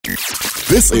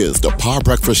This is the Power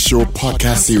Breakfast Show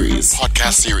podcast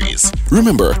series.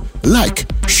 Remember, like,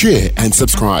 share, and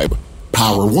subscribe.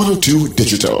 Power 102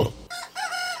 Digital.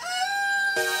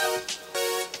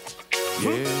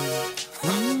 Yeah.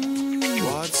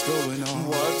 What's going on?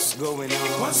 What's going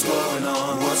on? What's going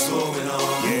on? What's going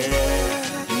on? Yeah.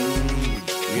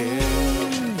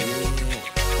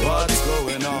 What's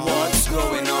going on? What's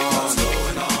going on? What's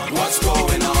going on? What's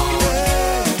going on?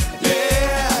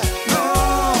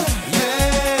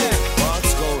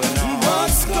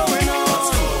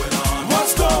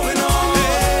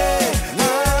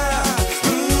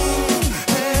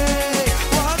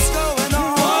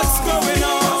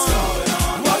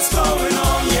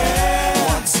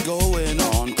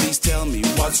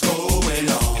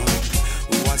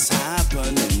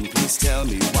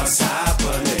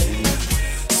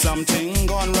 Something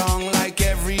gone wrong, like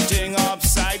everything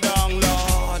upside down,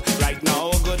 Lord. Right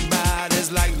now, good bad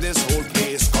is like this whole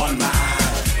place gone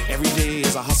mad. Every day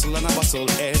is a hustle and a bustle.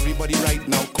 Everybody right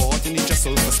now caught in the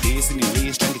jostle for space in the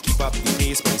race, trying to keep up the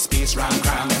pace. But the space ram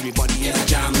cram, everybody in a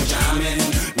jamming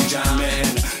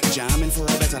for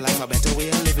a better life, a better way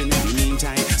of living. In the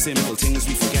meantime, simple things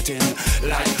we forgetting,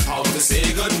 like how to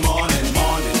say good morning,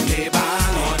 morning, neighbor.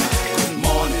 Good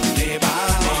morning, neighbor.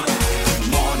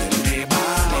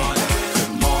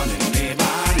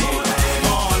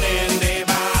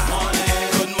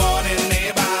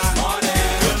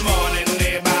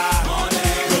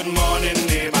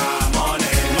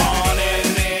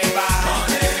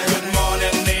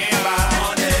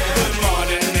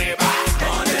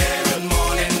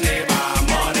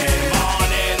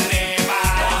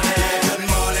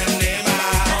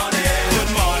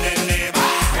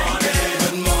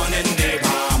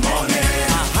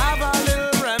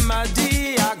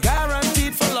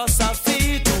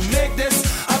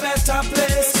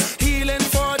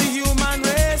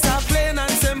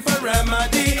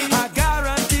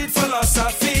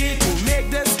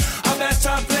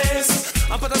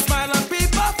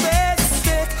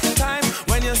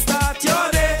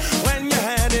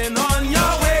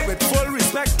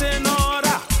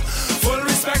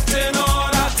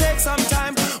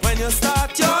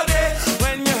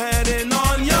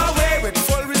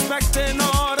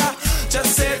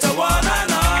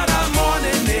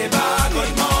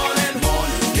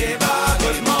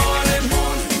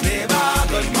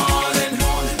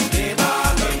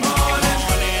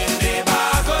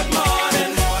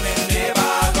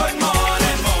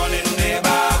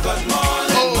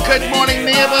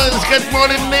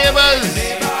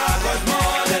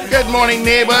 Good morning,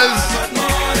 neighbors.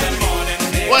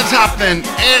 What's happening?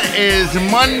 It is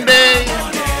Monday,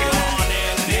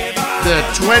 the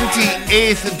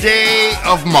 28th day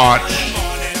of March.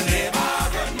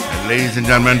 And ladies and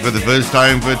gentlemen, for the first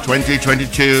time for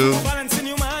 2022,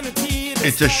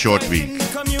 it's a short week.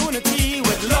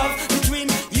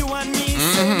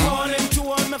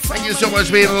 Thank you so much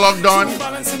for being logged on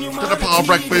to the Power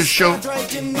Breakfast Show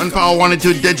on Power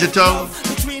 102 Digital.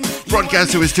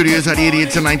 Broadcast to his studios at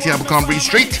 88 to 90 Abercrombie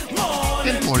Street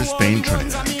in Port of Spain,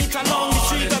 Trinidad.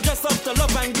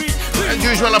 As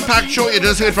usual, a packed show. You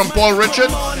just heard from Paul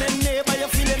Richards.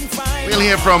 We'll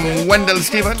hear from Wendell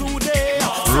Stephen,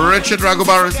 Richard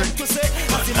Raghubarasi,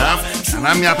 and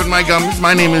I'm yapping my gums.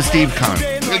 My name is Steve Khan.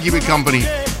 We'll keep you company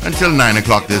until 9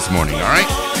 o'clock this morning, all right?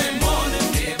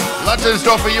 Lots in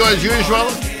store for you as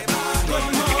usual.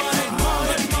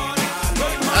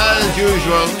 As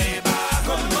usual.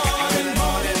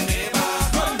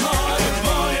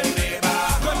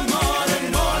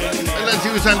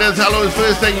 And there's hellos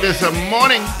first thing this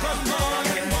morning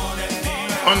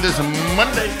on this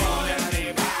Monday.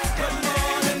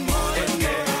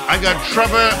 I got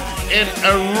Trevor in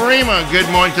Arima. Good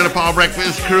morning to the Power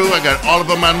Breakfast crew. I got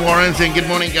Oliver Man Warren saying good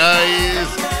morning, guys.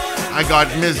 I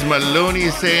got Ms. Maloney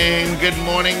saying good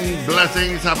morning,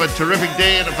 blessings, have a terrific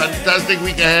day and a fantastic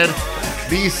week ahead.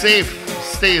 Be safe,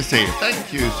 stay safe.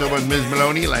 Thank you so much, Ms.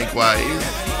 Maloney.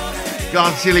 Likewise.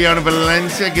 Garciliano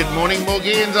Valencia, good morning. Mo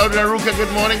Gaines out in Aruca,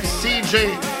 good morning.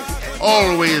 CJ,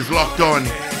 always locked on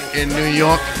in New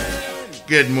York.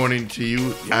 Good morning to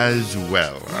you as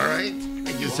well. All right.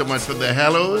 Thank you so much for the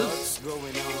hellos.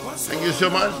 Thank you so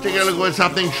much. Take a look at what's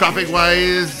happening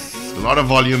traffic-wise. A lot of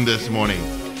volume this morning.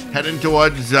 Heading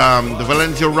towards the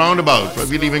Valencia roundabout.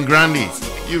 Probably leaving Grandy.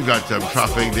 You've got some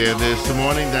traffic there this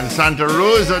morning. Then Santa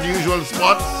Rosa, the usual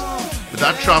spots. But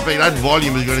that traffic, that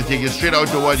volume is going to take you straight out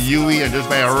toward UE, and just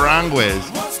by Aranguez,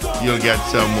 you'll get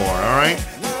some more, all right?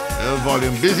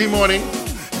 Volume. Busy morning.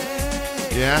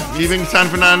 Yeah, leaving San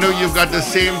Fernando, you've got the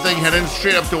same thing heading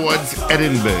straight up towards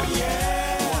Edinburgh.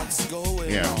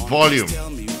 Yeah, volume.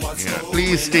 Yeah,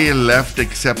 please stay left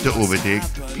except to overtake.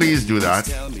 Please do that.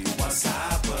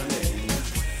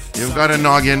 You've got a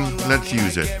noggin. Let's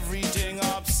use it.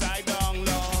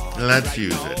 Let's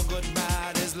use it.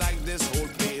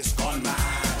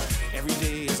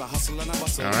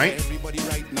 All right.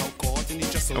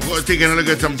 Of course, taking a look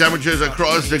at some temperatures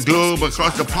across the globe,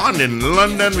 across the pond. In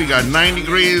London, we got 9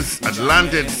 degrees.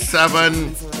 Atlanta, it's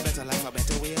 7.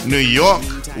 New York,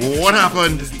 what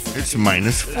happened? It's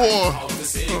 -4.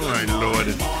 Oh, my Lord.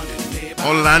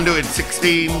 Orlando, it's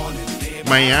 16.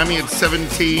 Miami, it's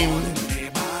 17.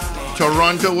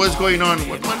 Toronto, what's going on?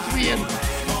 What month are we in?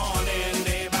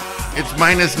 It's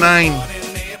 -9.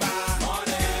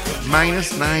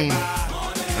 -9.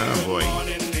 Oh, boy.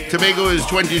 Tobago is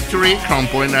 23, Crown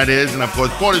Point that is, and of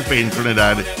course Port of Spain,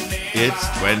 Trinidad, it's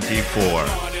 24.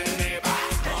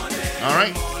 All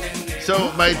right.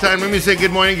 So by the time let me say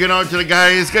good morning, good out to the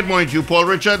guys. Good morning to you, Paul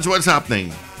Richards. What's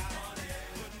happening?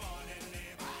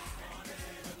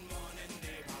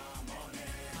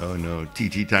 Oh no,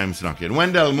 TT time's knocking.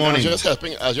 Wendell, morning. I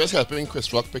was just helping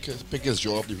Chris Rock pick his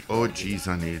jaw up. Oh jeez,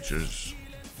 on natures.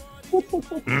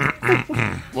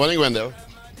 Morning, Wendell.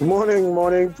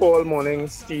 Morning, Paul. Morning,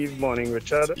 Steve. Morning,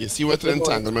 Richard. You see what the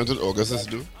entanglement with August is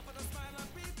do?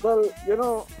 Well, you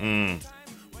know,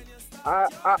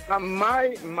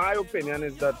 my opinion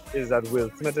is that Will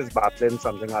Smith is battling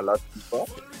something a lot deeper.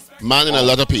 Man in a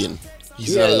lot of pain.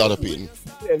 He's in a lot of pain.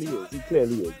 He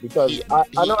clearly is. Because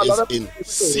I know a lot of people in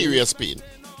serious pain.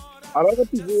 A lot of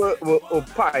people were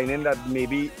opining that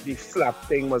maybe the slap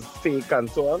thing was fake and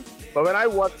so on. But when I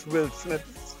watched Will Smith's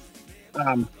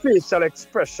facial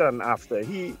expression after,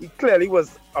 he clearly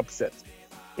was upset.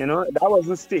 You know, that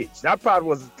wasn't staged. That part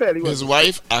was clearly... His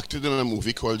wife acted in a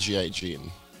movie called G.I.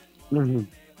 Jane. Mm-hmm.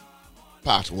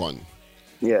 Part 1.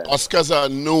 Yeah. Oscars are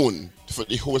known for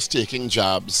the host taking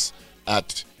jabs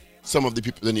at some of the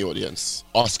people in the audience.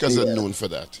 Oscars are known for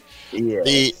that.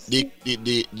 Yes.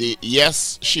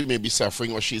 Yes, she may be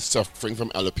suffering or she's suffering from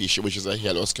alopecia, which is a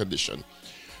hair loss condition.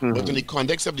 Mm-hmm. But in the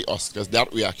context of the Oscars,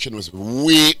 that reaction was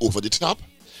way over the top.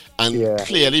 And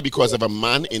clearly because of a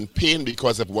man in pain,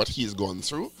 because of what he's gone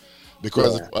through,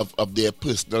 because of their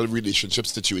personal relationship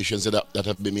situations that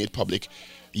have been made public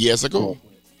years ago.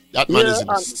 That man is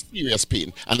in serious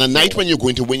pain. And the night when you're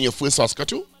going to win your first Oscar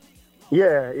too?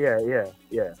 Yeah.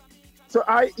 So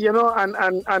and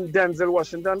Denzel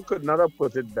Washington could not have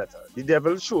put it better. The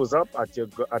devil shows up at your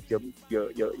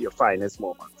finest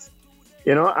moments.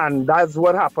 You know, and that's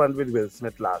what happened with Will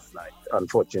Smith last night,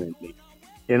 unfortunately.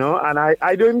 You know, and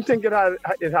I don't think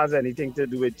it has anything to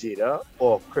do with Jada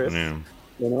or Chris. Yeah.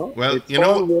 You know, well, it's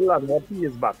all Will and what he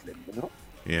is battling. You know.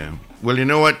 Yeah. Well, you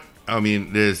know what? I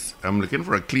mean, I'm looking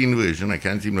for a clean version. I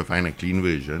can't seem to find a clean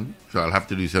version, so I'll have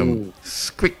to do some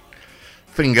quick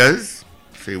fingers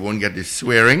so you won't get this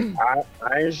swearing.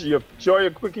 You're sure you're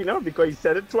quick enough because he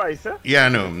said it twice, huh? Yeah,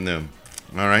 no.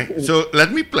 All right. So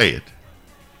let me play it.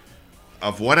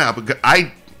 Of what happened.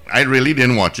 I really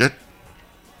didn't watch it.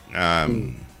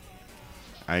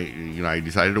 I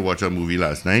decided to watch a movie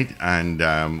last night, and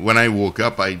when I woke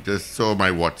up, I just saw my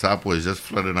WhatsApp was just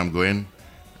flooded. I'm going,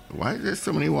 why is there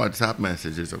so many WhatsApp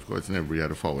messages? Of course, and everybody had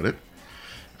to forward it.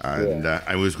 And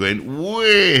I was going,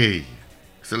 way.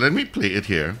 So let me play it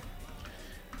here.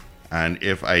 And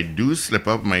if I do slip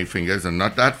up my fingers, and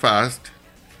not that fast,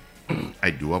 I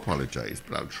do apologize,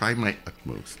 but I'll try my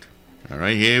utmost. All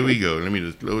right, here we go. Let me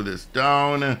just slow this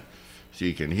down so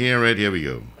you can hear it. Here we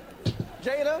go.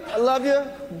 Jada, I love you.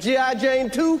 G.I. Jane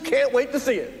 2, can't wait to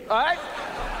see it. All right?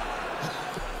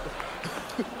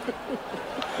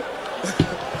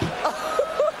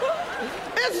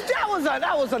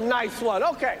 That was a nice one.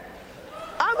 Okay.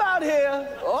 I'm out here.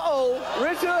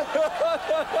 Richard.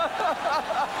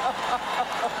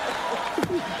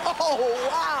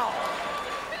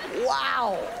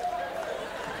 Wow.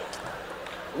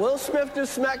 Will Smith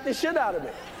just smacked the shit out of me.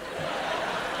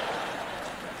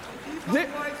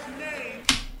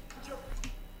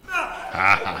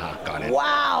 Got it.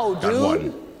 Wow, dude. Got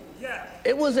one. Yeah.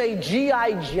 It was a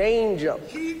G.I. Jane joke.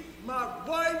 Keep my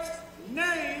wife's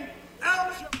name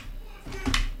out your...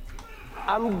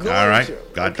 I'm going All right. to.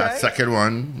 Got that second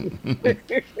one. I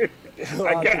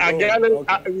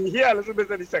hear a little bit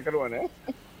of the second one, eh?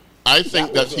 I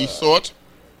think that he thought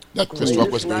that Chris Rock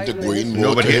was going to go in more.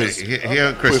 No, but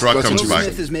here Chris Rock comes back.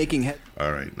 Smith is making head.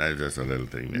 All right, that's just a little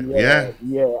thing there.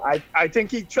 Yeah. I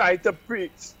think he tried to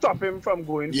stop him from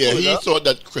going further. He thought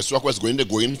that Chris Rock was going to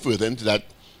go in further into that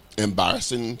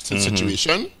embarrassing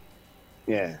situation.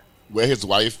 Yeah. Where his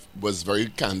wife was very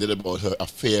candid about her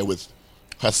affair with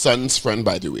her son's friend,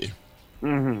 by the way.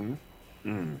 Mm-hmm.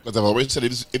 Because I've always said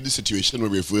if the situation were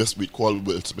reversed, we'd call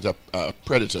Will Smith a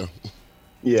predator.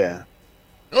 Yeah.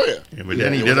 Oh, yeah. Yeah, but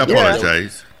then he did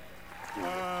apologize.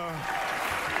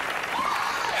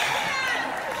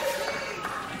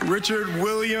 Richard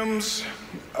Williams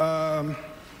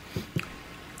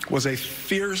was a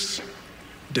fierce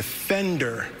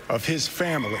defender of his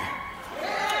family.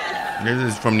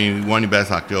 This is from the won the Best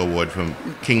Actor Award from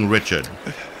King Richard.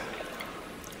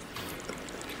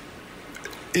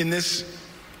 In this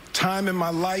time in my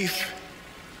life,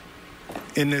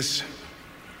 in this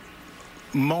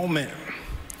moment,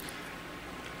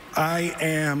 I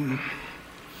am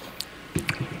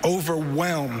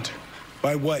overwhelmed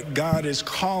by what God is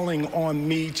calling on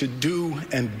me to do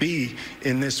and be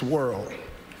in this world.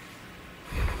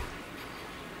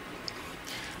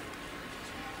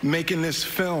 Making this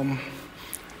film,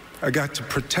 I got to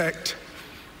protect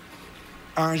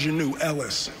Ingenue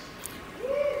Ellis,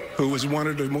 who was one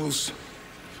of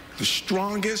the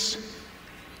strongest,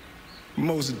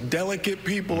 most delicate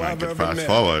people I've ever met. Fast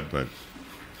forward, but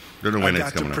don't know when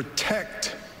it's coming I got to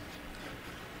protect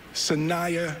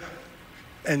Sanaya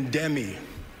and Demi,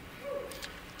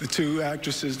 the two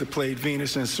actresses that played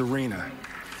Venus and Serena.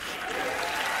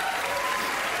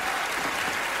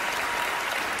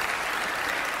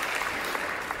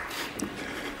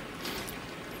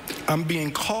 I'm being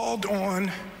called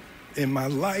on in my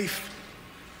life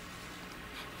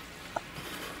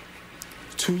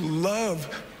to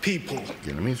love people.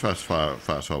 Okay, let me fast forward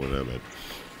a little bit.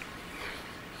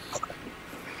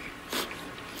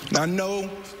 I know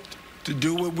to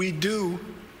do what we do.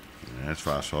 Let's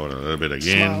fast forward a little bit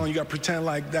again. Smile and you got to pretend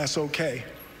like that's okay.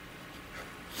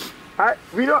 I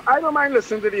don't mind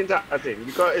listening to the entire thing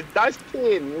because that's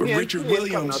pain. Richard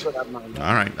Williams. All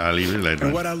right, I'll leave it later.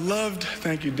 And what I loved,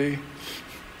 thank you, D.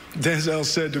 Denzel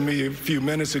said to me a few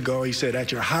minutes ago, he said,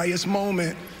 at your highest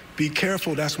moment, be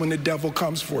careful, that's when the devil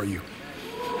comes for you.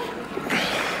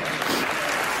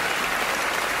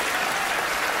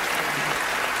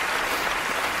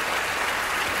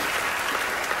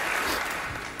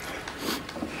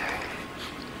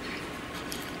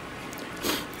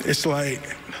 It's like,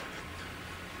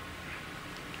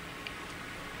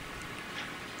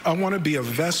 I want to be a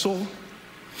vessel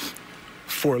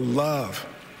for love.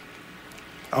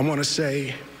 I want to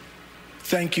say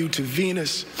thank you to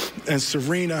Venus and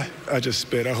Serena. I just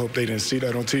spit. I hope they didn't see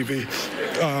that on TV.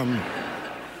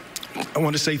 I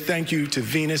want to say thank you to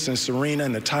Venus and Serena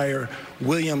and the entire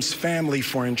Williams family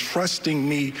for entrusting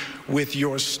me with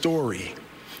your story.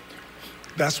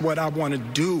 That's what I want to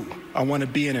do. I want to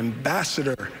be an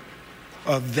ambassador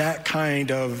of that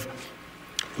kind of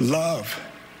love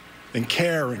and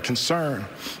care and concern.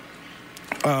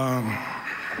 I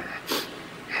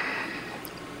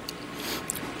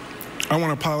want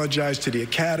to apologize to the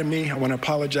Academy. I want to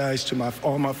apologize to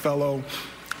all my fellow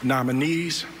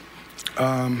nominees.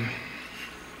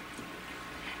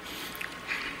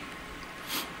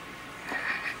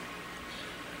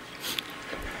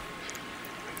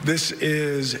 This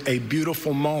is a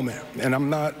beautiful moment, and I'm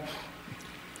not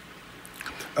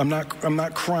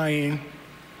crying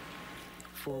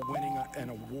for winning an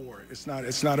award.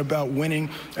 It's not about winning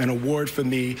an award for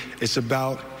me. It's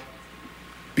about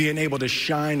being able to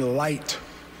shine light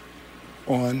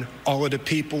on all of the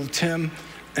people, Tim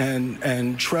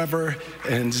and Trevor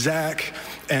and Zach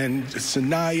and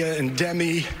Sanaya and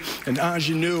Demi and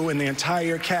Ingenue and the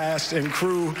entire cast and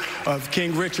crew of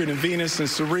King Richard and Venus and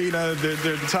Serena,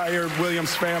 the entire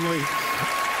Williams family.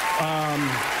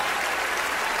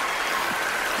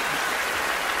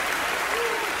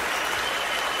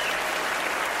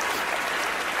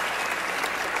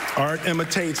 Art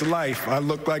imitates life. I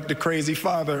look like the crazy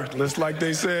father, just like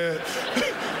they said.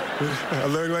 I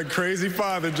look like crazy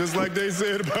father, just like they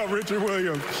said about Richard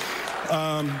Williams.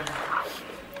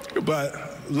 But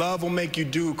love will make you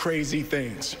do crazy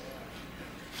things.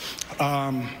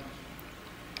 To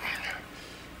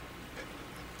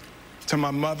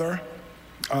my mother,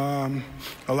 a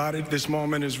lot of this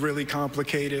moment is really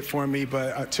complicated for me,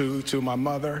 but to my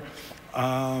mother,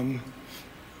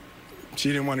 she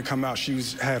didn't want to come out. She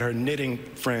had her knitting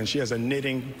friends. She has a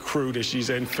knitting crew that she's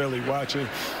in Philly watching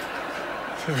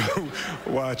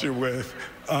with.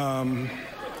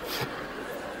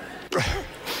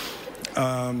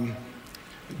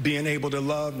 Being able to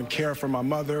love and care for my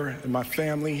mother and my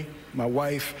family, my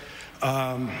wife.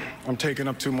 I'm taking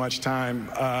up too much time.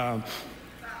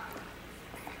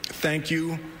 Thank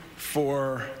you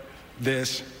for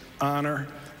this honor.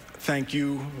 Thank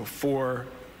you for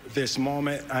this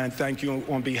moment, and thank you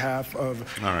on behalf of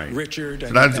Richard.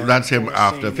 So that's him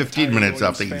after 15 minutes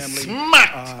after he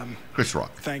smacked Chris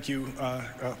Rock. Thank you.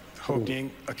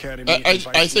 Hoping Academy.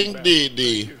 I think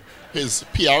his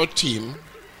PR team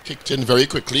kicked in very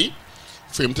quickly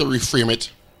for him to reframe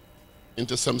it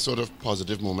into some sort of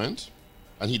positive moment,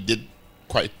 and he did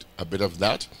quite a bit of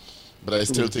that. But I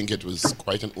still think it was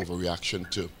quite an overreaction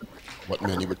to what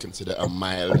many would consider a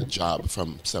mild jab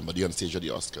from somebody on stage at the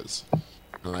Oscars.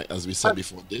 All right, as we said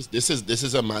before, this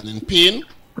is a man in pain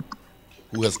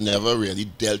who has never really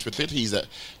dealt with it.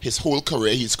 His whole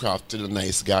career he's crafted a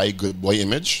nice guy, good boy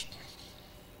image,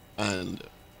 and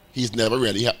he's never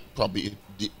really probably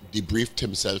debriefed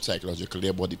himself psychologically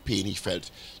about the pain he felt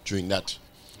during that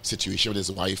situation with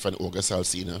his wife and August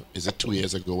Alsina. Is it 2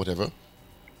 years ago, whatever?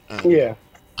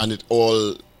 And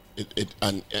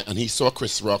and he saw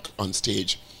Chris Rock on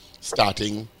stage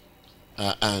starting,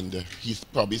 and he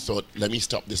probably thought, let me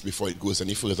stop this before it goes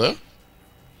any further,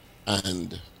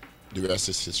 and the rest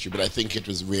is history. But I think it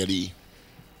was really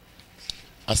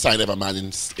a sign of a man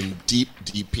in deep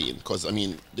pain, because I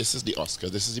mean, this is the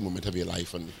Oscars, this is the moment of your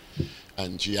life,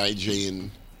 and G.I. Jane,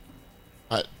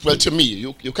 well, to me,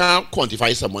 you can't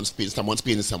quantify someone's pain. Someone's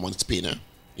pain is someone's pain,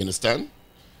 you understand?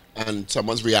 And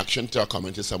someone's reaction to a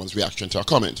comment is someone's reaction to a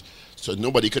comment. So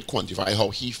nobody could quantify how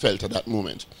he felt at that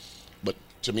moment. But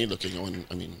to me, looking on,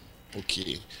 I mean,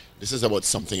 okay, this is about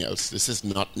something else. This is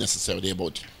not necessarily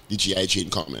about the G.I. Jane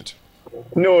comment.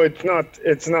 No, it's not.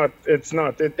 It's not. It's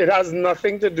not. It has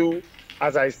nothing to do,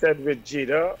 as I said, with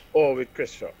Jada or with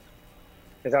Chris Rock.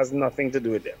 It has nothing to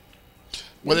do with them.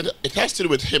 Well, it has to do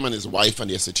with him and his wife and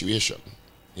their situation,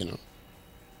 you know.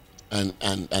 And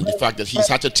the fact that he's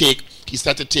had to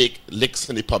take licks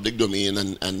in the public domain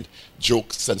and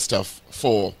jokes and stuff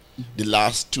for the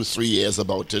last 2-3 years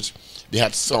about it. They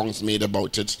had songs made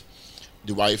about it.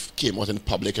 The wife came out in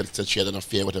public and said she had an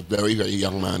affair with a very, very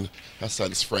young man, her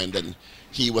son's friend, and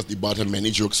he was the butt of many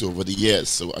jokes over the years.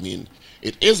 So I mean,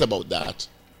 it is about that,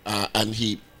 and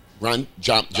he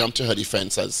jumped to her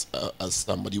defense as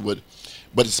somebody would,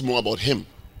 but it's more about him.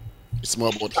 It's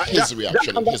more about his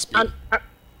reaction and his pain.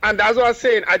 And that's what I was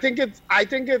saying. I think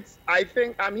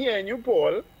I'm hearing you,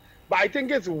 Paul, but I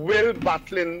think it's Will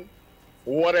battling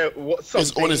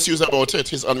his own issues about it,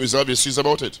 his unresolved issues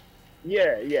about it.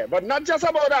 Yeah, but not just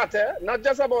about that. Not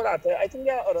just about that. I think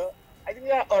there are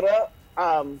other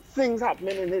things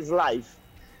happening in his life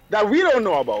that we don't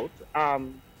know about.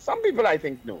 Some people I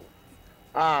think know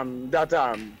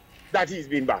that he's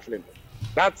been battling with.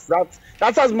 That's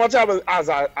as much as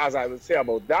I will say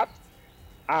about that.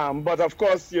 But of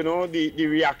course, you know, the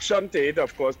reaction to it,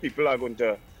 of course, people are going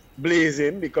to blaze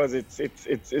him because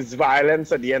it's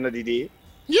violence at the end of the day.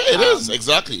 Yeah, it is,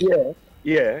 exactly.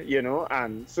 Yeah, you know,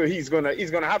 and so he's gonna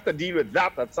have to deal with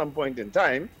that at some point in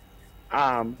time.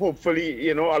 Hopefully,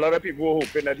 you know, a lot of people were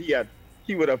hoping that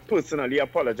he would have personally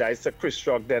apologized to Chris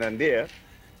Rock then and there.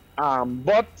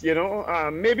 But you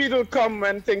know, maybe it'll come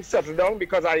when things settle down,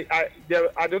 because I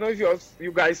don't know if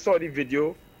you guys saw the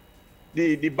video.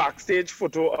 The backstage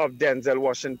photo of Denzel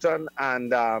Washington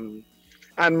and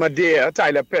Madea,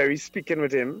 Tyler Perry, speaking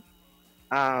with him,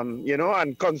 you know,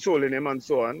 and consoling him and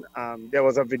so on. There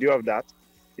was a video of that,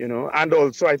 you know, and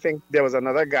also I think there was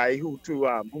another guy who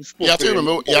spoke. You have to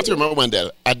remember,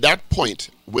 Wendell. At that point,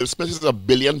 Will Smith is $1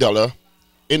 billion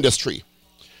industry,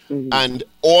 and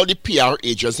all the PR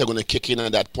agents are going to kick in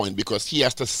at that point because he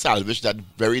has to salvage that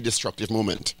very destructive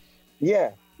moment.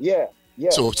 Yeah.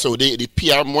 So the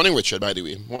PR, morning Richard, by the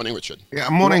way. Morning Richard. Yeah,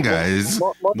 morning guys.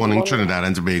 Morning Trinidad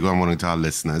and Tobago, and morning to our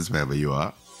listeners, wherever you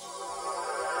are.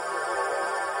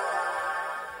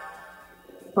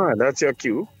 All right, that's your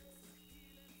cue.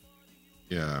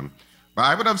 Yeah. But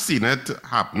I would have seen it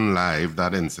happen live,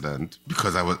 that incident,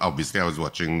 because I was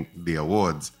watching the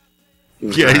awards.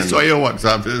 Yeah, I saw your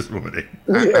WhatsApp this morning.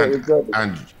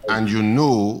 And you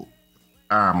know,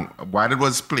 while it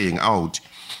was playing out,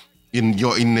 in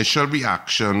your initial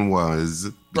reaction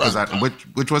was because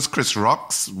which was Chris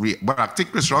Rock's. I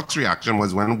think Chris Rock's reaction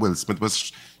was when Will Smith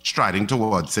was striding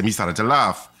towards him. He started to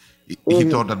laugh. He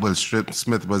thought that Will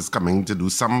Smith was coming to do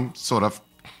some sort of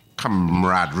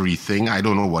camaraderie thing. I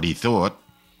don't know what he thought.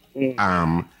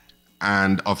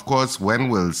 And of course, when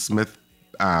Will Smith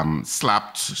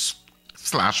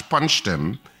slash/punched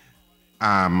him,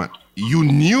 you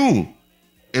knew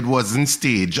it wasn't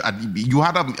staged. You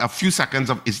had a few seconds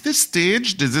of, is this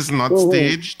staged? Is this not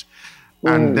staged?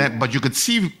 And then, but you could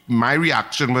see my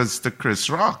reaction was to Chris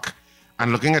Rock.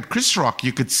 And looking at Chris Rock,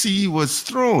 you could see he was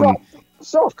thrown.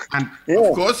 Shock. And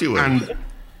of course he was.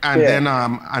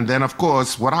 And then of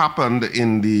course, what happened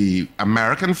in the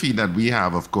American feed that we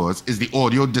have, of course, is the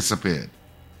audio disappeared.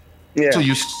 Yeah.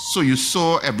 So you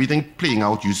saw everything playing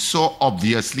out. You saw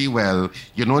obviously, well,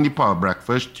 you know, in the Power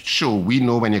Breakfast show, we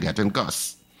know when you're getting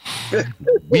cussed.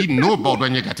 We know about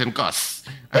when you're getting cussed.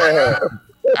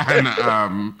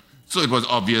 And so it was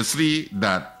obviously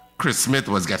that Chris Smith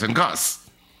was getting cussed.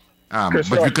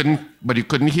 But you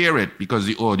couldn't hear it because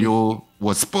the audio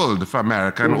was pulled for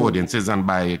American audiences and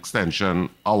by extension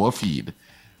our feed.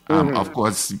 Of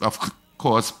course,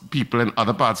 people in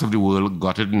other parts of the world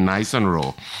got it nice and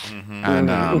raw.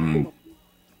 And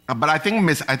but I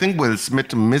think Will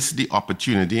Smith missed the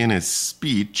opportunity in his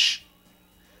speech.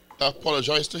 I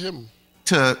apologize to him.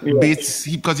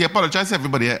 Because he apologized to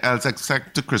everybody else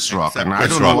except to Chris Rock. And I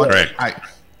don't know what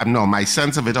no, my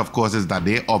sense of it, of course, is that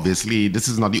they obviously, this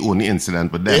is not the only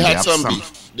incident, but they have some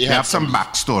beef. They have some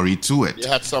backstory to it. They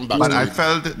had some backstory. But I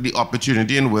felt the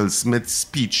opportunity in Will Smith's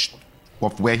speech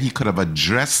of where he could have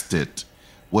addressed it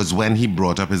was when he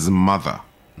brought up his mother.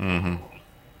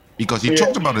 Because he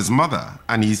talked about his mother,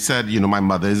 and he said, you know, my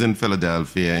mother is in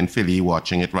Philadelphia, in Philly,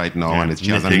 watching it right now, and she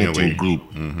has a knitting group.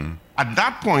 At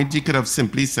that point, he could have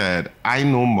simply said, I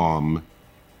know, Mom,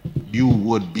 you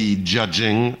would be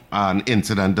judging an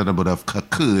incident that would have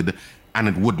occurred, and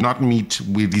it would not meet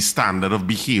with the standard of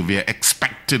behavior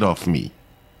expected of me.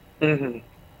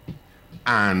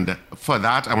 And for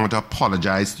that, I want to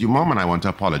apologize to you, Mom, and I want to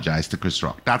apologize to Chris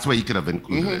Rock. That's where he could have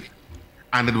included it.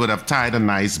 And it would have tied a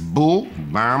nice bow,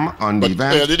 bam, on the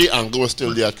event. But the anger was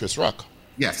still there at Chris Rock.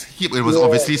 Yes, it was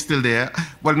obviously still there.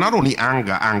 Well, not only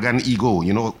anger and ego.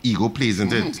 You know, ego plays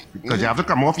into it. Because you have to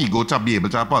come off ego to be able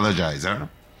to apologize, huh?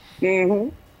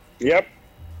 Yep.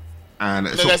 And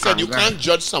like I said, you can't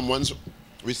judge someone's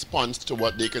response to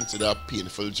what they consider a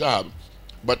painful job.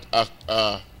 But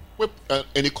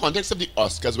in the context of the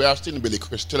Oscars, where I've seen Billy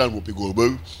Crystal and Whoopi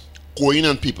Goldberg going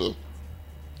on people,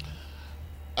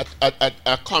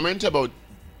 a comment about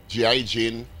G.I.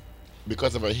 Jane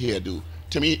because of her hairdo,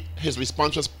 to me, his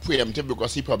response was preemptive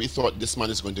because he probably thought this man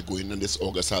is going to go in on this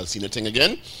August Alsina thing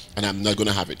again, and I'm not going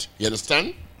to have it. You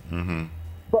understand?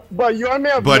 But you may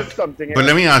have missed something. But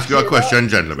let me ask you a question,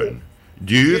 gentlemen.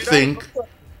 Do you think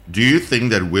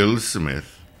that Will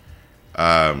Smith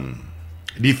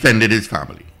defended his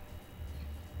family?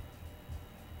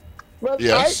 Well,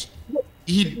 yes.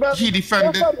 He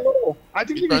defended. I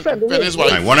think he defended his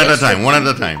wife. Right, one at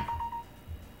a time.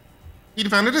 He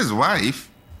defended his wife.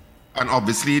 And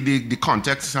obviously, the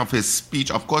context of his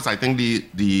speech, of course, I think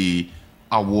the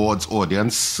awards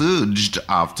audience surged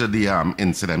after the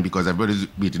incident because everybody's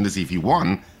waiting to see if he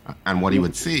won and what he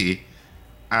would say.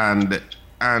 And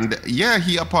yeah,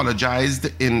 he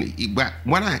apologized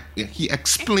he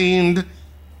explained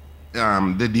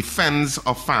the defense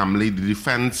of family, the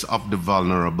defense of the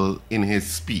vulnerable in his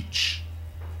speech.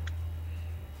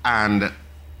 And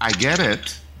I get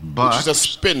it, but... Which is a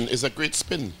spin, is a great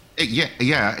spin.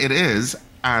 Yeah, it is.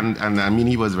 And I mean,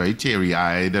 he was very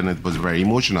teary-eyed and it was very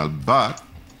emotional. But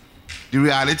the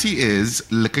reality is,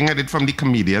 looking at it from the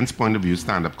comedian's point of view,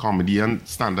 stand-up comedian's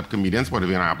point of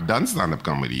view, and I've done stand-up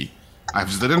comedy.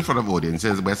 I've stood in front of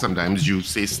audiences where sometimes you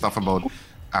say stuff about,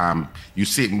 you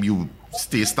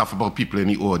say stuff about people in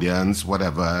the audience,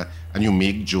 whatever, and you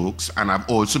make jokes. And I've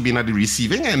also been at the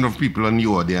receiving end of people in the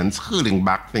audience hurling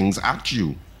back things at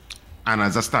you. And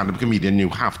as a stand-up comedian, you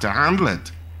have to handle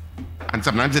it. And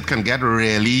sometimes it can get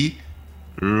really,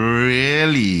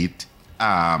 really,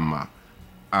 I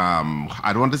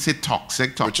don't want to say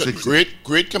toxic.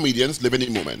 Great comedians live in the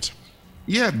moment.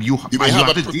 Yeah, you may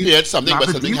have prepared something, but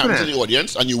something happens in the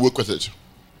audience, and you work with it.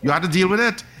 You have to deal with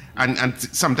it, and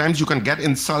sometimes you can get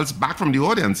insults back from the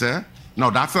audience. Now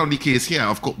that's not the case here,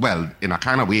 of course. Well, in a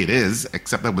kind of way it is,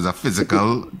 except it was a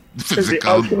physical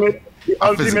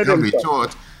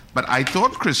retort. But I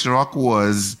thought Chris Rock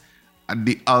was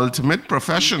the ultimate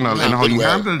professional in how he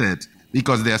handled it,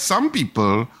 because there are some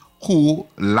people who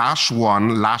lash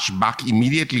back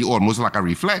immediately, almost like a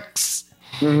reflex.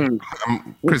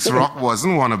 Chris Rock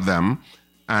wasn't one of them,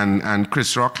 and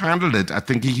Chris Rock handled it. I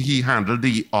think he handled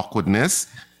the awkwardness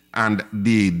and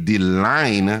the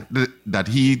line that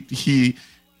he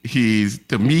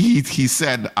to me he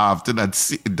said after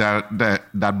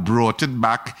that brought it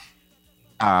back,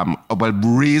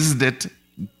 raised it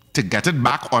to get it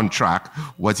back on track,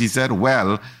 was he said,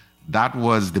 well, that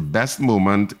was the best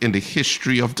moment in the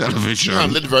history of television. He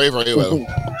handled it very, very well.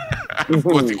 Of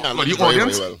course, the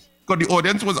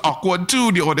audience was awkward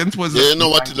too. The audience was... They didn't know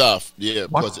what to laugh. Yeah,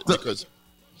 because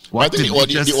I think the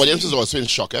audience was also in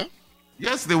shock, eh?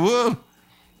 Yes, they were.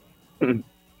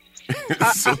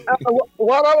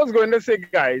 What I was going to say,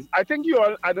 guys, I think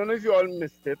I don't know if you all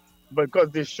missed it,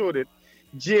 because they showed it.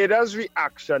 Jada's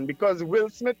reaction, because Will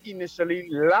Smith initially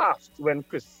laughed when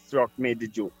Chris Rock made the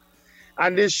joke,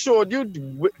 and they showed you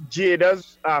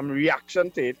Jada's reaction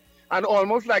to it, and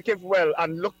almost like if, well,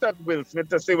 and looked at Will Smith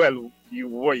to say, well,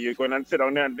 you're going to sit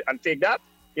down there and take that?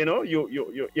 You know,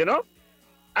 you know?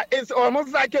 It's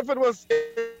almost like if it was,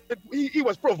 he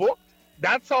was provoked.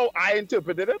 That's how I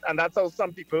interpreted it, and that's how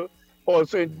some people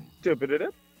also interpreted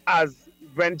it, as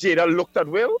when Jada looked at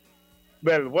Will,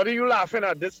 well, what are you laughing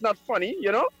at? This is not funny,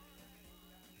 you know?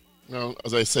 No,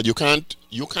 as I said, you can't,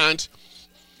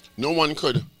 no one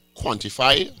could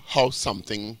quantify how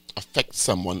something affects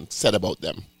someone said about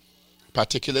them,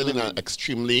 particularly in an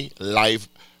extremely live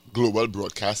global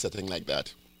broadcast setting like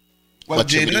that. Well,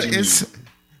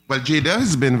 Jada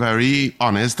has been very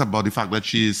honest about the fact that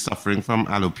she is suffering from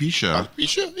alopecia.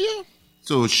 Alopecia, yeah.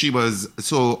 So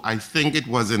I think it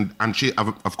wasn't, and she,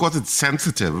 of course, it's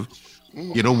sensitive.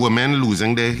 You know, women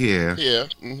losing their hair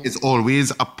is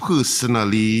always a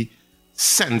personally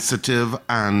sensitive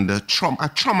and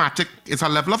traumatic. It's a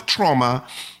level of trauma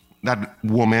that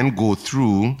women go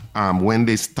through when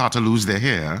they start to lose their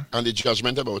hair. And the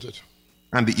judgment about it.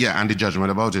 And the judgment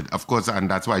about it, of course,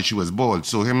 and that's why she was bald.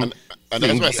 So and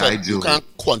that's why I said you can't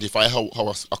quantify how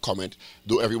a comment,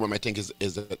 though everyone might think is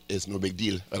no big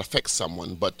deal. It affects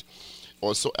someone, but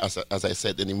also, as I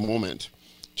said in a moment,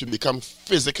 to become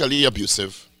physically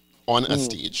abusive on a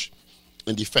stage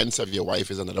in defense of your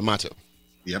wife is another matter.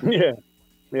 Yep.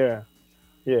 Yeah.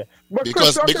 But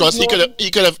because he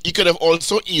could have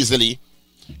also easily,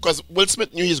 because Will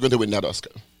Smith knew he was going to win that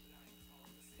Oscar.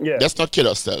 Yeah. Let's not kid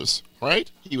ourselves,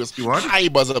 right? He was high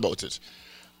buzz about it.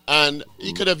 And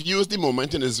he could have used the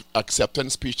moment in his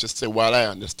acceptance speech to say, while I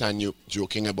understand you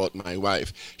joking about my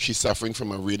wife, she's suffering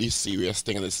from a really serious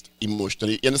thing and it's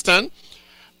emotionally, you understand?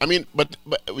 I mean, but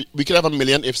we could have a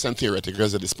million ifs and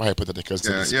theoreticals at this hypotheticals.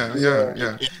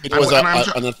 Yeah. It was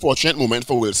an unfortunate moment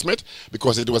for Will Smith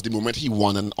because it was the moment he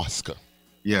won an Oscar.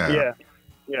 Yeah.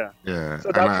 So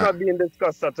that's not being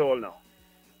discussed at all now.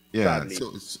 Yeah, sadly.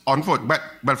 So it's unfortunate.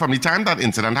 But from the time that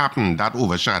incident happened, that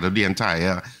overshadowed the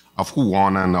entire of who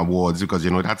won and awards, because,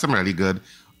 you know, it had some really good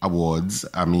awards.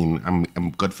 I mean,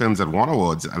 good films that won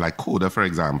awards, like Coda, for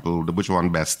example, which won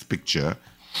Best Picture,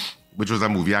 which was a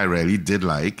movie I really did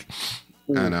like.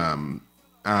 And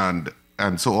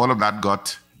so all of that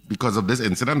got, because of this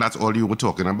incident, that's all you were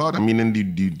talking about. I mean, in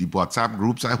the WhatsApp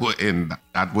groups I were in,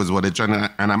 that was what they're trying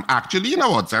to, and I'm actually in a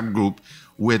WhatsApp group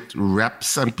with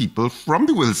reps and people from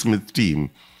the Will Smith team.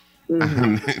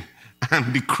 And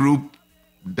the group,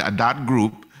 that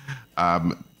group,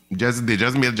 they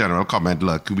just made a general comment,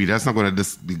 look, we're not going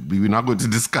to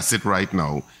discuss it right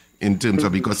now in terms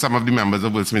of, because some of the members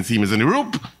of Will Smith's team is in the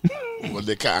group. Well,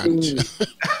 they can't.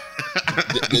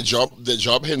 the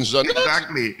job hinged on that.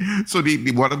 Exactly. So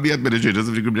one of the administrators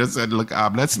of the group just said, look,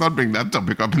 let's not bring that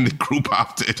topic up in the group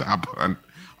after it happened.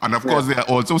 And of course, there are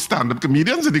also stand-up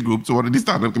comedians in the group. So one of the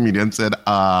stand-up comedians said,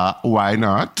 why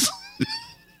not?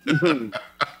 But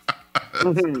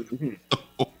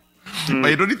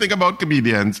you don't think about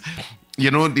comedians, you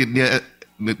know, the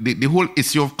whole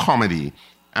issue of comedy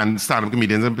and stand-up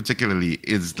comedians in particularly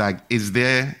is like,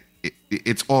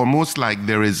 it's almost like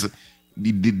there is,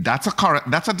 that's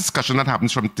a discussion that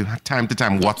happens from time to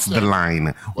time. What's the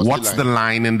line? What's the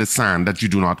line in the sand that you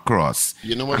do not cross?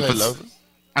 You know what I love?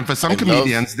 And for some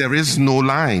comedians, there is no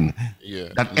line. Yeah.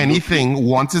 That anything,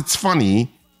 once it's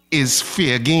funny, is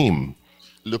fair game.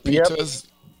 Lupita's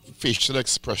facial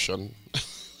expression.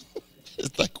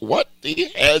 It's like, what the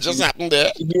hell just happened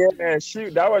there? Yeah,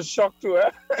 that was shock to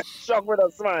her. Shock with a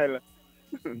smile.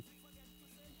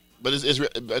 But it's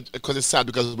because it's sad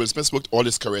because Will Smith worked all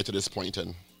his career to this point,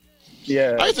 and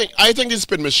I think the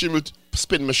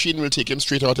spin machine will take him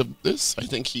straight out of this. I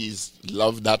think he's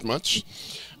loved that much.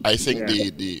 I think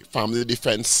the family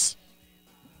defense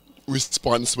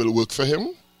response will work for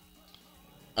him.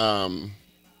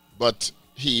 But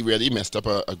he really messed up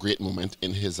a great moment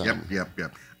in his Yep.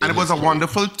 And it was a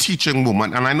wonderful teaching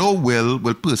moment. And I know Will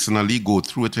personally go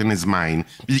through it in his mind,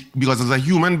 because as a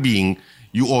human being,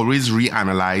 you always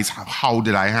reanalyze how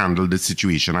did I handle this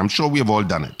situation. I'm sure we have all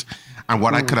done it. And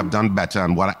what I could have done better,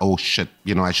 and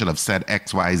I should have said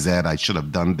X, Y, Z. I should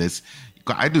have done this.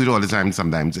 I do it all the time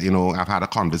sometimes. You know, I've had a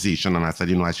conversation and I said,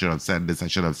 I should have said this, I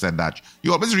should have said that.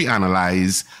 You always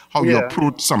reanalyze how you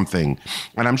approach something.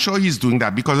 And I'm sure he's doing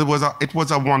that because it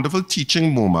was a wonderful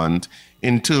teaching moment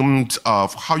in terms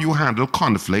of how you handle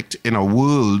conflict in a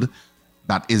world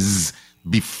that is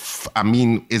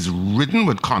ridden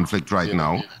with conflict right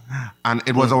now. And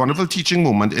it was a wonderful teaching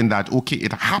moment in that, okay,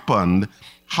 it happened.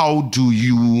 How do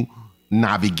you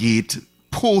navigate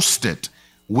post it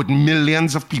with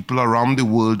millions of people around the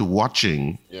world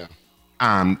watching? Yeah.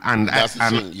 That's the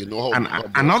thing. You know how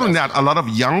and not only that, a lot of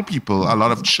young people, a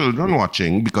lot of children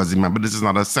watching, because remember, this is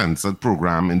not a censored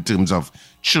program in terms of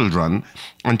children,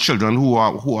 and children who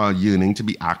are yearning to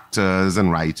be actors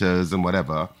and writers and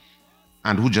whatever,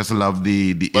 and who just love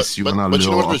the issue and allure you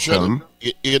know what, of film.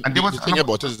 The thing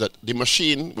about it is that the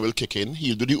machine will kick in.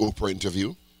 He'll do the Oprah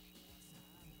interview.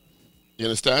 You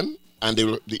understand? And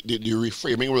the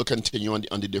reframing will continue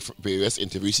on the different various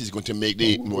interviews. He's going to make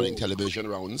the morning television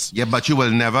rounds. Yeah, but you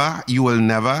will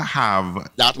never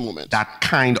have that moment, that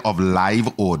kind of live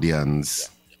audience,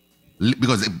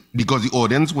 because the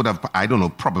audience would have, I don't know,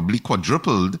 probably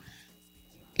quadrupled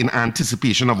in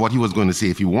anticipation of what he was going to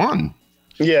say if he won.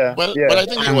 Yeah. But I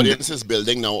think the audience is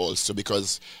building now also,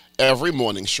 because every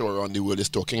morning show around the world is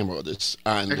talking about this.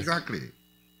 And exactly.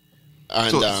 And,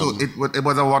 so it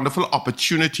was a wonderful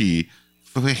opportunity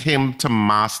for him to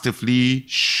masterfully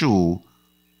show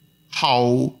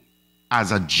how,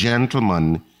 as a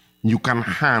gentleman, you can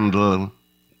handle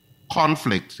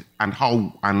conflict and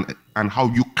how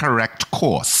you correct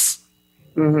course.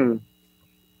 Mm-hmm.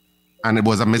 And it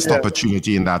was a missed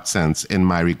opportunity in that sense, in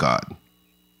my regard.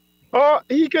 Or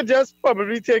he could just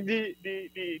probably take the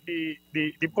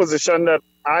position that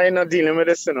I not dealing with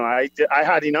this, I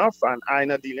had enough and I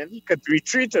not dealing. He could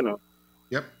retreat,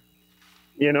 Yep.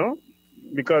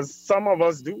 Because some of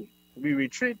us do. We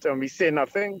retreat and we say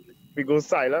nothing. We go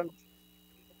silent.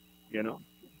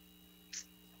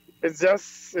 It's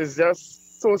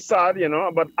just so sad,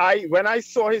 But when I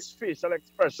saw his facial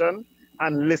expression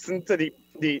and listened to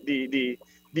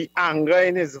the anger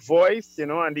in his voice,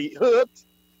 and the hurt,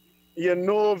 you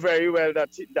know very well that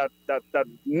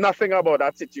nothing about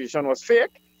that situation was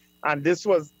fake, and this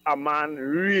was a man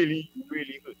really,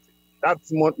 really hurt. That's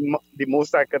the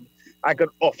most I could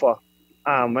offer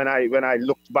when I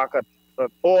looked back at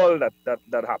all that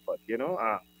happened.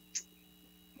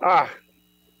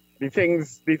 The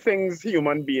things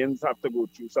human beings have to go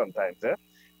through sometimes.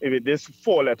 With this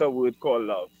 4-letter word called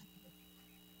love.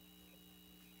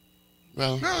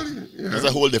 Well, it's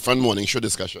a whole different morning show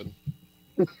discussion.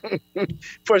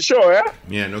 For sure,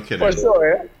 Yeah, no kidding. For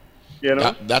sure,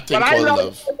 that thing called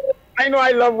love. I know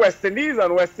I love West Indies,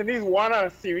 and West Indies won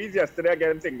a series yesterday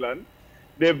against England.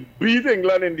 They beat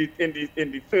England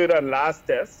in the third and last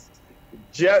test.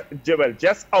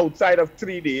 Just outside of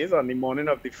 3 days, on the morning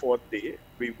of the fourth day,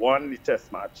 we won the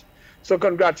test match. So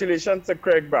congratulations to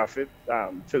Craig Braffett,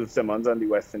 Phil Simmons, and the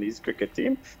West Indies cricket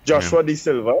team. Joshua De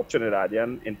Silva,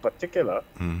 Trinidadian in particular,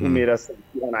 who made us,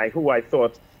 who I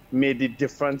thought made the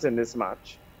difference in this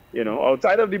match.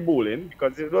 Outside of the bowling,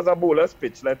 because it was a bowler's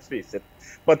pitch, let's face it.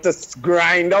 But to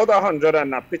grind out 100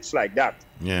 on a pitch like that,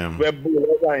 where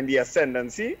bowlers are in the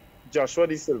ascendancy, Joshua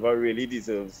De Silva really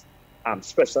deserves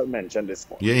special mention this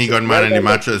morning. Yeah, he got man in the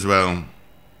match as well.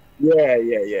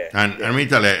 Yeah. And let me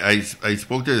tell you, I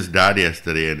spoke to his dad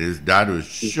yesterday, and his dad was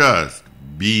just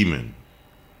beaming.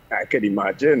 I can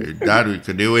imagine. His dad,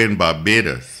 they were in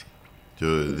Barbados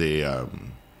to the...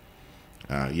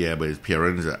 but his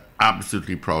parents are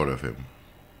absolutely proud of him.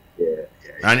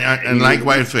 And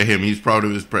likewise for him, he's proud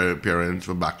of his parents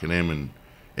for backing him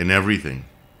and everything.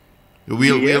 I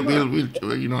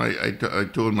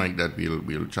told Mike that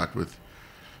we'll chat with,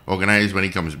 organize when he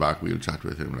comes back. We'll chat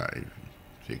with him live.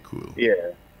 Say cool.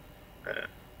 Yeah.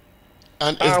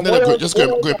 And isn't it just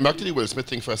going back to the Will Smith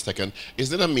thing for a second?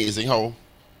 Isn't it amazing how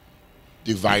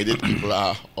divided people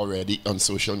are already on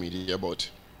social media about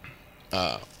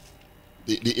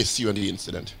the issue and the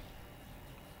incident?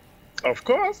 Of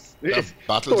course.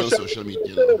 Battles on social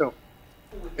media.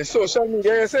 It's social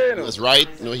media, you say, He was right.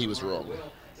 No, he was wrong.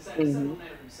 Mm-hmm.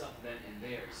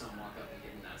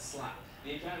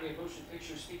 The Academy of Motion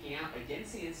Pictures speaking out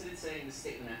against the incident, saying in the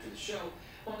statement after the show,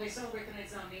 while they celebrate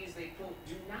tonight's nominees, they quote,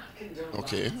 do not condone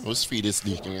okay, whose feed is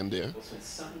leaking in there?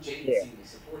 Yeah.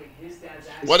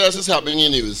 What else is happening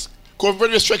in news?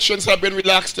 COVID restrictions have been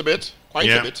relaxed a bit, quite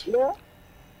a bit.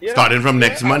 Yeah. Starting from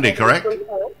next Monday, correct?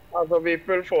 As of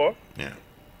April 4th. Yeah.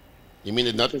 You mean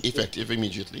it's not effective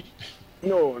immediately?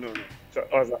 No. So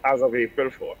as of April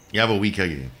 4th. You have a week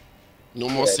again. No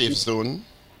more safe zone.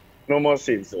 No more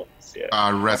safe zones. Yeah.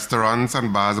 Are restaurants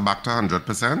and bars back to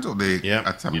 100%, or they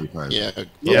at 75%? Yeah.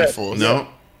 No.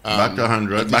 Back to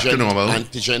 100. Back to normal.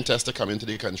 Antigen tests to come into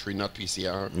the country, not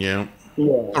PCR. Yeah.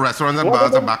 So restaurants and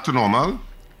bars are back to normal?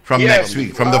 From next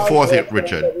week. From the 4th,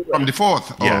 Richard. From the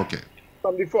 4th? Yeah. Oh, okay.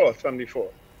 From the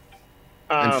 4th.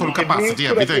 And full capacity,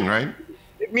 everything, right?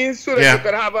 It means so that you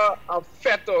can have a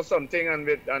fete or something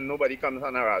and nobody comes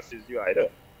and harasses you either.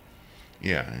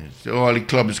 Yeah, so all the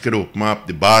clubs could open up,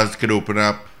 the bars could open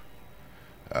up.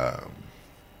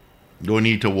 Don't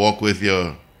need to walk with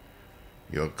your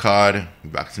your card,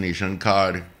 vaccination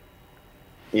card.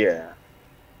 Yeah.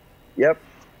 Yep.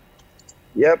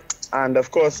 And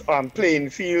of course, on playing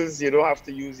fields, you don't have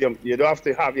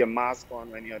to have your mask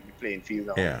on when you're on the playing field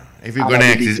now. Yeah. If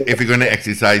you're gonna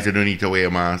exercise, you don't need to wear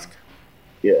a mask.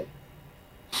 Yeah.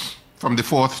 From the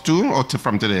 4th too, or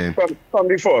from today? From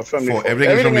the 4th. From the 4th.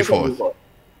 Everything is from the 4th.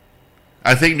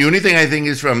 I think the only thing I think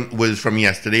was from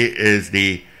yesterday is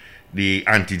the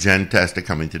antigen test to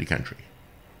come into the country.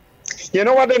 You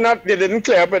know what? They didn't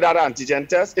clear up with that antigen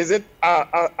test. Is it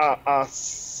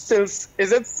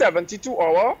is it 72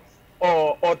 hour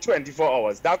or 24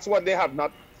 hours? That's what they have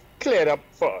not cleared up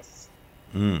for us.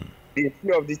 The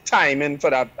issue of the timing for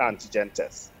that antigen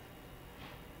test.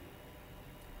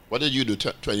 What did you do?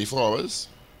 24 hours?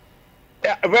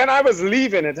 Yeah, when I was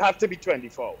leaving, it had to be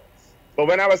 24 hours. But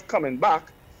when I was coming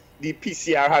back, the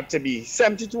PCR had to be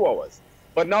 72 hours.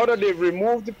 But now that they've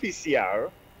removed the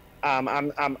PCR,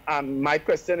 my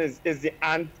question is the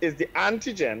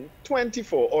antigen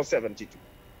 24 or 72?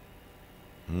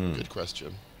 Good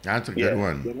question. That's a good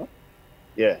one. You know?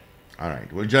 Yeah. All right.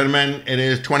 Well, gentlemen, it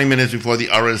is 20 minutes before the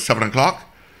hour is 7 o'clock.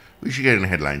 We should get in the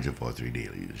headlines of 4-3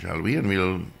 dailies, shall we? And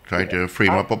we'll try to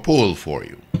frame up a poll for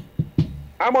you.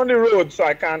 I'm on the road, so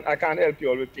I can't help you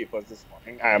all with papers this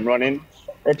morning. I am running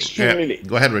extremely late.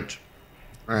 Go ahead, Rich.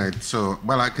 All right. So,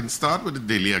 I can start with the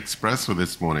Daily Express for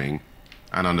this morning.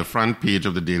 And on the front page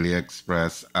of the Daily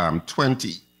Express,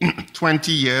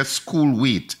 20-year school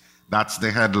wait. That's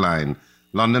the headline.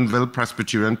 Londonville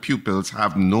Presbyterian pupils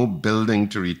have no building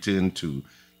to return to.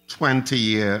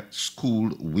 20-year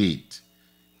school wait.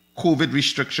 COVID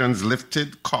restrictions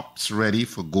lifted, cops ready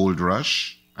for gold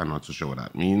rush. I'm not so sure what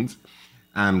that means.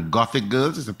 And Gothic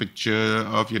Girls is a picture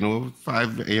of,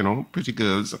 5, pretty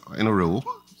girls in a row,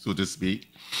 so to speak.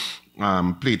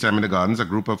 Playtime in the Gardens, a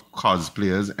group of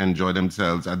cosplayers enjoy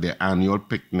themselves at their annual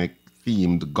picnic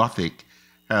themed Gothic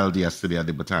held yesterday at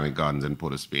the Botanic Gardens in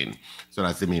Port of Spain. So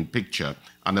that's the main picture.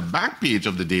 On the back page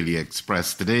of the Daily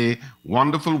Express today,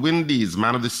 Wonderful Windies,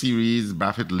 man of the series,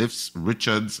 Baffett lifts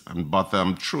Richards and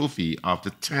Botham trophy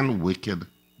after 10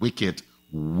 wicket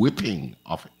whipping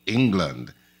of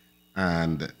England.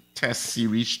 And Test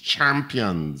Series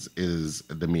champions is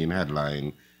the main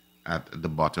headline at the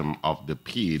bottom of the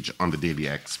page on the Daily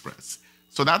Express.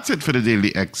 So that's it for the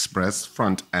Daily Express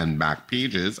front and back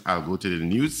pages. I'll go to the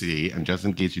news today, and just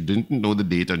in case you didn't know the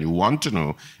date and you want to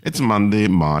know, it's Monday,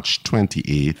 March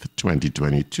 28th,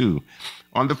 2022.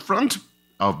 On the front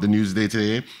of the news day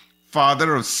today,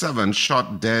 father of 7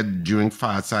 shot dead during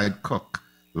fireside cook,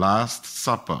 Last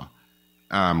Supper.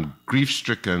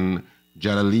 Grief-stricken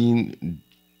Jalaline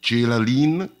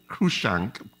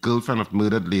Cruikshank, girlfriend of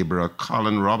murdered laborer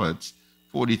Colin Roberts,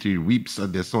 43, weeps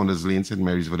at their Saunders Lane, St.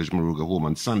 Mary's Village, Moruga home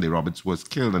on Sunday. Roberts was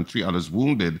killed and 3 others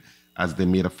wounded as they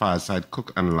made a fireside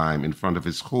cook and lime in front of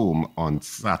his home on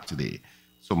Saturday.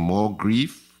 So more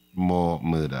grief, more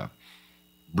murder.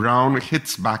 Brown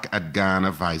hits back at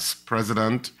Ghana vice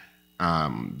president.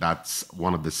 That's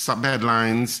one of the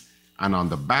sub-headlines. And on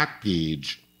the back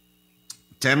page,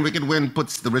 10-wicket win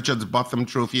puts the Richards Botham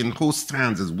Trophy in host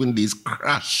hands as Windies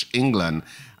crush England,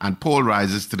 and Paul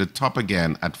rises to the top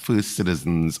again at First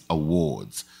Citizens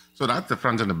Awards. So that's the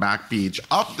front and the back page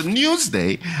of the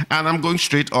Newsday, and I'm going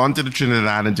straight on to the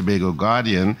Trinidad and Tobago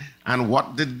Guardian. And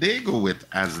what did they go with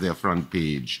as their front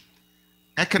page?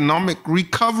 Economic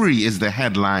recovery is the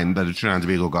headline that the Trinidad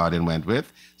and Tobago Guardian went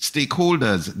with.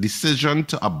 Stakeholders' decision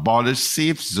to abolish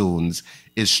safe zones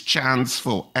is chance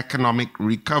for economic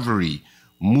recovery.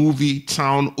 Movie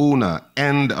town owner,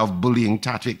 end of bullying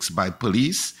tactics by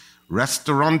police.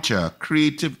 Restaurateur,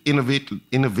 creative,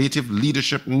 innovative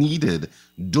leadership needed.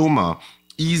 DOMA,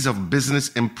 ease of business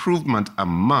improvement a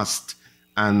must.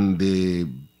 And the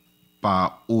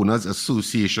Bar Owners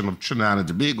Association of Trinidad and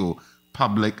Tobago,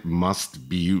 public must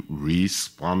be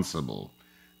responsible.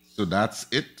 So that's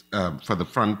it for the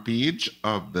front page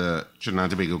of the Trinidad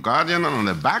and Tobago Guardian. And on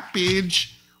the back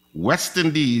page, West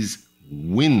Indies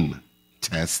win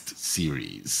Test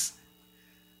Series.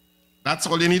 That's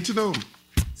all you need to know.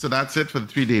 So that's it for the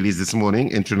 3 dailies this morning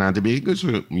in Trinidad and Tobago.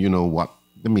 So you know what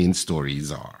the main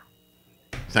stories are.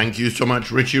 Thank you so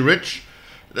much, Richie Rich.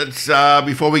 Let's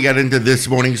before we get into this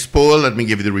morning's poll, let me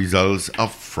give you the results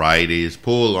of Friday's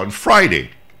poll. On Friday,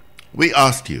 we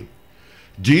asked you,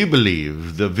 do you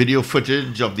believe the video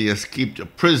footage of the escaped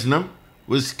prisoner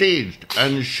was staged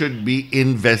and should be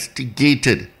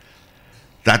investigated?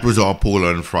 That was our poll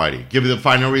on Friday. Give you the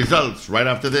final results right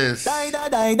after this.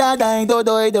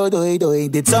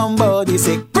 Did somebody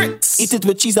say grits? Eat it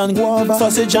with cheese and guava,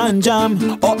 sausage and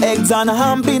jam, or eggs and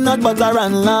ham, peanut butter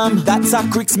and lamb. That's a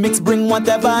Cricks mix, bring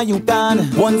whatever you can.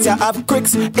 Once you have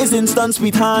Cricks, it's instant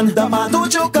sweet hand. Tomato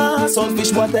choka,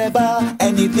 saltfish, whatever.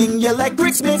 Anything you like,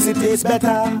 Cricks makes it taste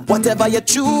better. Whatever you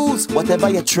choose, whatever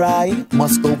you try,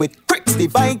 must go with Cricks, the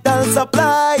vital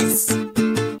supplies.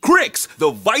 Cricks,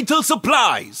 the vital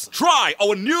supplies. Try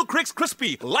our new Cricks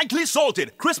Crispy, lightly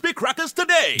salted, crispy crackers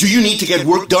today. Do you need to get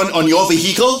work done on your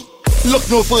vehicle? Look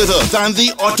no further than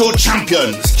the Auto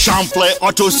Champions. Champlain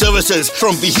Auto Services.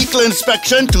 From vehicle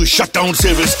inspection to shutdown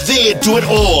service, they do it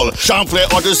all. Champlain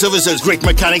Auto Services. Great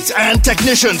mechanics and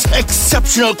technicians.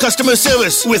 Exceptional customer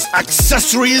service with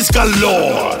accessories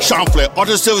galore. Champlain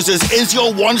Auto Services is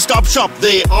your one-stop shop.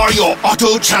 They are your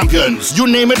Auto Champions. You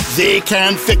name it, they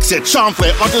can fix it.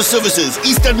 Champlain Auto Services.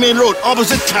 Eastern Main Road,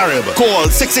 opposite Carib. Call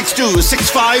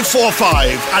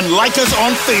 662-6545 and like us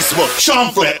on Facebook.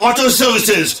 Champlain Auto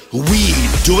Services. We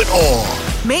do it all.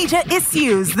 Major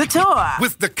Issues, the tour.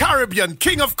 With the Caribbean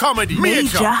King of Comedy,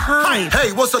 Major Hype.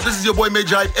 Hey, what's up? This is your boy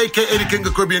Major Hype, a.k.a. the King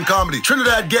of Caribbean Comedy.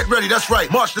 Trinidad, get ready. That's right.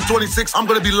 March the 26th, I'm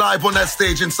going to be live on that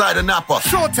stage inside of Napa.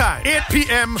 Showtime, 8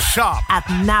 p.m. sharp. At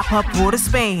Napa, Port of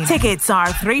Spain. Tickets are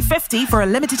 $350 for a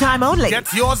limited time only.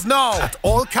 Get yours now at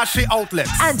all cachet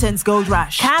outlets. Anton's Gold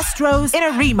Rush, Castro's in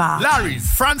Arima,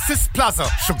 Larry's, Francis Plaza,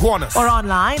 Chaguanas. Or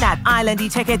online at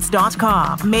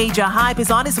islandetickets.com. Major Hype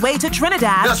is on his way to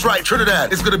Trinidad. That's right, Trinidad.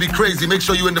 It's going to be crazy. Make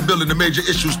sure you're in the building. The Major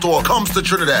Issues tour comes to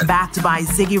Trinidad. Backed by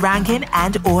Ziggy Rankin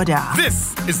and Order.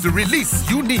 This is the release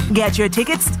you need. Get your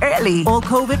tickets early. All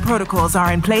COVID protocols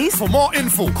are in place. For more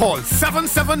info, call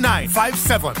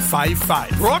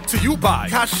 779-5755. Brought to you by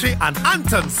Cachet and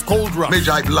Anton's Gold Rush.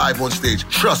 Major Hype live on stage.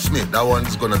 Trust me, that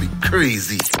one's going to be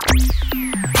crazy.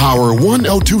 Power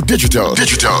 102 Digital.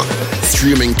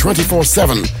 Streaming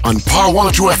 24/7 on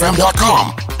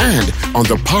power102fm.com and on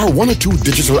the Power 102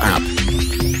 Digital app.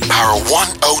 Power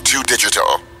 102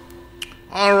 Digital.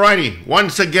 Alrighty,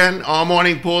 once again, our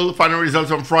morning poll, final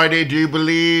results on Friday. Do you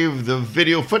believe the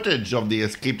video footage of the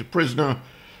escaped prisoner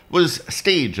was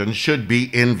staged and should be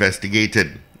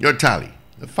investigated? Your tally,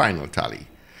 the final tally.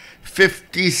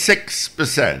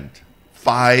 56%,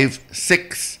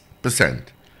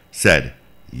 56% said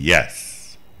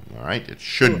yes. Alright, it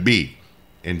should be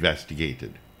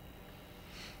investigated.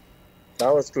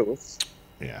 That was close.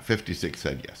 Yeah, 56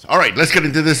 said yes. All right, let's get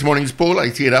into this morning's poll. I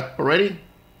see it up already.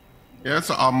 Yeah,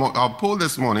 so our poll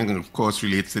this morning, of course,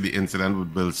 relates to the incident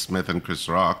with Will Smith and Chris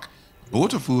Rock,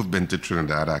 both of who have been to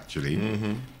Trinidad, actually,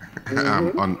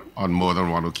 on more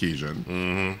than one occasion.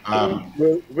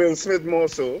 Will Smith more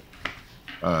so.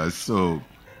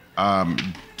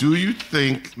 Do you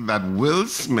think that Will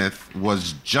Smith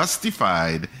was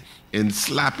justified in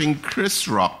slapping Chris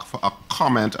Rock for a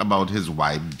comment about his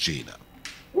wife, Jada?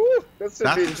 Ooh, that's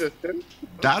interesting.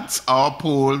 That's our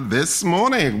poll this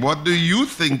morning. What do you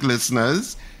think,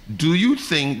 listeners? Do you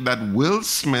think that Will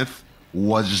Smith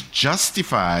was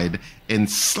justified in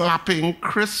slapping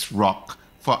Chris Rock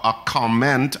for a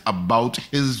comment about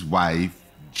his wife,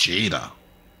 Jada?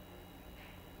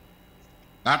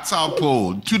 That's our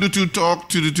poll. 222-TALK,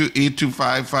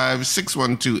 222-8255,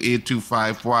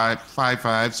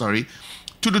 612-8255, sorry.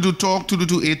 222-TALK,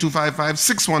 222-8255,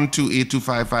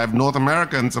 612-8255. North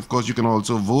Americans, of course, you can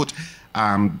also vote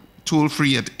toll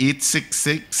free at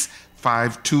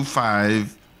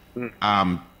 866-525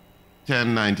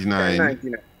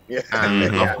 1099. Yeah.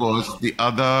 And of course, the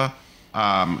other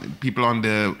people on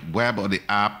the web or the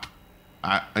app,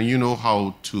 you know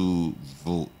how to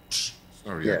vote.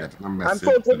 Sorry, yeah. I got a message.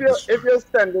 And folks, if you're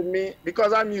sending me,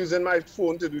 because I'm using my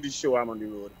phone to do the show, I'm on the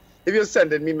road. If you're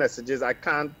sending me messages, I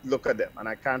can't look at them and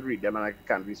I can't read them and I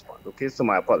can't respond. Okay, so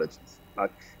my apologies,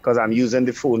 because I'm using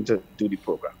the phone to do the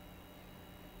program.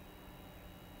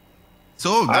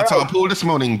 So that's our poll this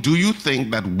morning. Do you think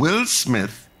that Will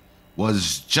Smith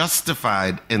was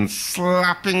justified in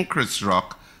slapping Chris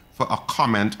Rock for a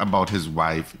comment about his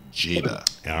wife, Jada?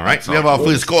 All right, we have our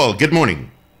first call. Good morning.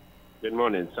 Good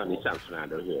morning, Sonny San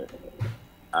Fernando here.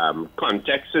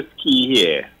 Context is key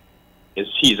here. Is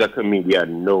he's a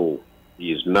comedian? No,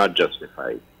 he is not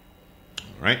justified.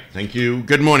 All right, thank you.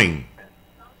 Good morning.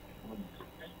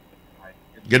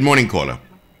 Good morning, caller.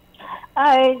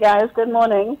 Hi, guys. Good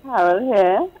morning. Harold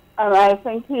here. And I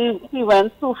think he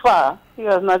went too far. He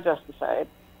was not justified.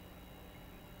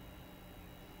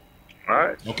 All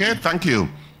right. Okay, thank you.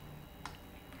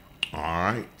 All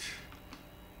right.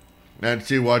 Let's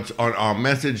see what's on our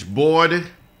message board.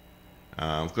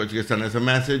 Of course, you can send us a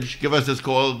message. Give us a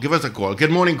call.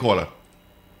 Good morning, caller.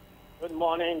 Good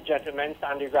morning, gentlemen,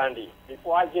 Sandy Randy.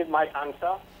 Before I give my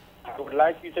answer, I would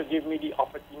like you to give me the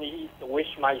opportunity to wish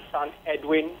my son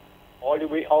Edwin, all the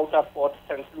way out of Port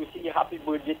St. Lucie, happy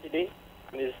birthday today.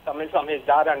 And it's coming from his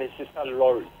dad and his sister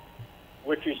Laurie.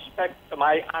 With respect to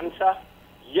my answer,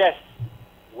 yes.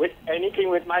 With anything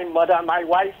with my mother and my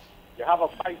wife, you have a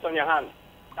fight on your hands.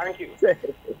 Thank you.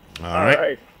 All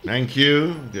right. Thank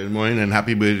you. Good morning and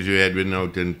happy birthday to Edwin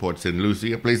out in Port St.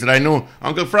 Lucie, a place that I know.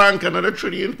 Uncle Frank, another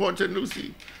Trinity in Port St.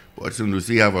 Lucie. Port St.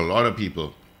 Lucie have a lot of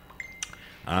people.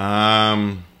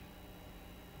 All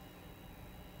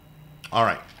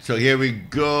right. So here we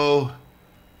go.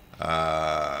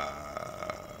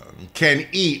 Ken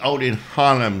E. out in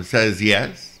Harlem says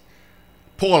yes.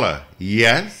 Paula,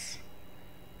 yes.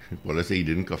 Paula say he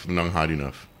didn't cuff him down hard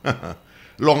enough.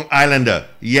 Long Islander,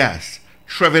 yes.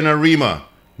 Trevin Arima,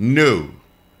 no.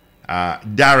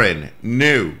 Darren,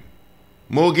 no.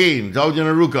 Mo Gaines, out in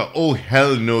Aruka, oh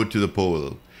hell no to the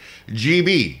poll.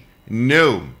 GB,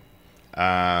 no.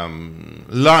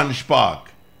 Launch Park,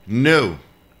 no.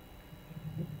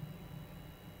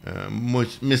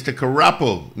 Mr.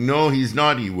 Carapo, no, he's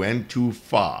not. He went too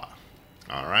far.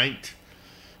 All right.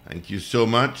 Thank you so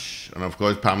much. And of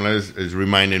course, Pamela is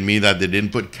reminding me that they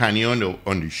didn't put Kanye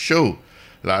on the show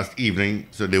last evening,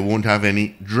 so they won't have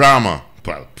any drama.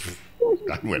 Well,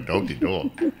 that went out the door.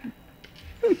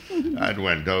 That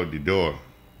went out the door.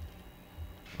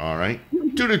 All right.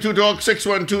 222 Talk,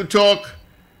 612 Talk.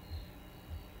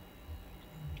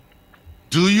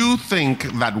 Do you think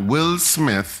that Will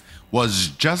Smith was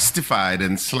justified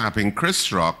in slapping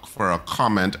Chris Rock for a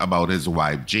comment about his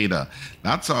wife, Jada?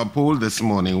 That's our poll this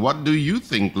morning. What do you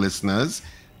think, listeners?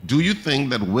 Do you think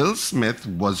that Will Smith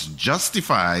was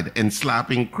justified in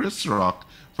slapping Chris Rock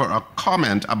for a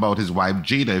comment about his wife,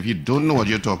 Jada? If you don't know what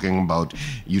you're talking about,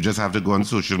 you just have to go on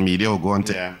social media or go on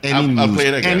to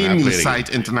any news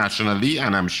site internationally,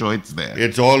 and I'm sure it's there.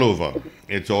 It's all over.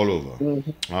 It's all over.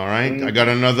 All right. I got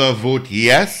another vote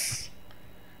yes.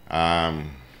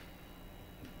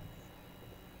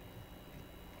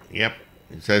 Yep.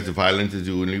 It says violence is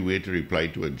the only way to reply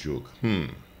to a joke.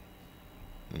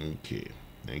 Okay.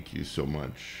 Thank you so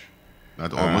much.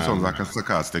 That almost sounds like a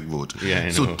sarcastic vote. Yeah, I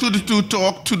know. So 222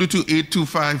 Talk,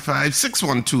 222-8255,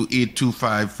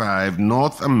 612-8255,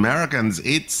 North Americans,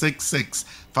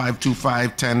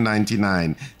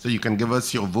 866-525-1099. So you can give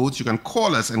us your votes. You can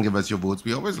call us and give us your votes.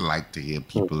 We always like to hear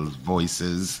people's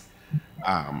voices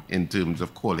in terms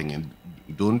of calling in.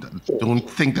 Don't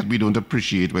think that we don't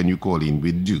appreciate when you call in.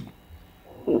 We do.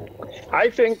 I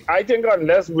think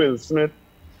unless Will Smith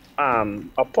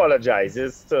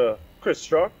apologizes to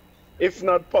Chris Rock, if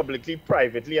not publicly,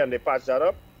 privately, and they patch that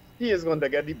up, he is going to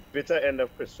get the bitter end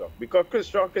of Chris Rock, because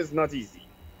Chris Rock is not easy.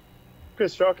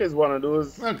 Chris Rock is one of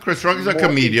those. Well, Chris Rock is a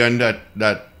comedian that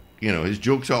his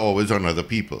jokes are always on other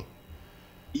people.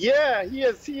 Yeah, he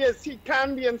is. He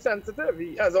can be insensitive.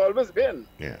 He has always been.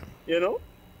 Yeah.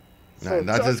 So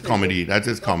that's his comedy. That's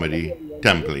his comedy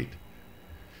template.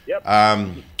 Yep.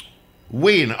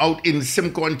 Wayne out in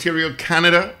Simcoe, Ontario,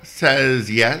 Canada says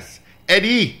yes.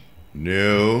 Eddie,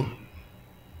 no.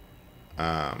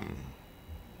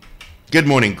 Good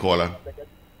morning, caller.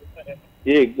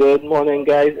 Hey, good morning,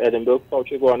 guys. Edinburgh,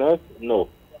 Portugal, no.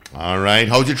 All right.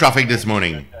 How's your traffic this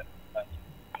morning?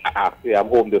 Actually, I'm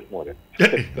home this morning.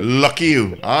 Lucky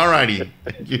you. All righty.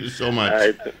 Thank you so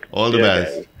much. All the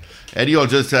best. Guys. Eddie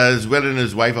also says Will and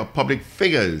his wife are public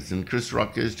figures, and Chris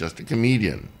Rock is just a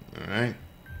comedian. All right.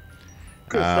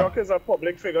 Chris Rock is a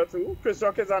public figure too. Chris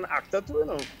Rock is an actor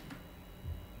too,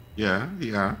 Yeah,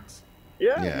 he acts.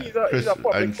 Yeah. He's a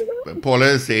public figure. Paula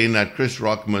is saying that Chris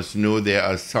Rock must know there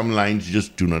are some lines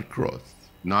just do not cross.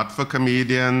 Not for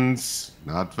comedians.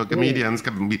 Not for comedians.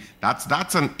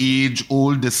 That's an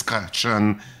age-old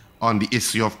discussion on the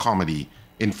issue of comedy.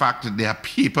 In fact, there are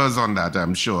papers on that,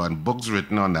 I'm sure, and books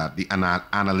written on that. The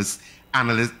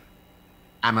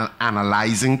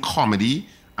analyzing comedy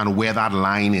and where that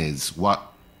line is.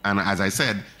 And as I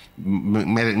said,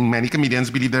 many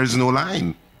comedians believe there is no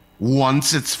line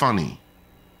once it's funny.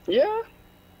 Yeah.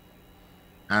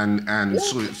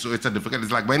 So it's a difficult.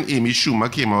 It's like when Amy Schumer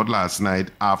came out last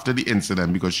night after the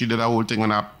incident, because she did a whole thing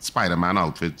on her Spider-Man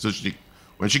outfit. So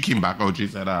when she came back out, she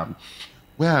said,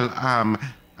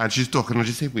 and she's talking and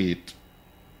she said, wait,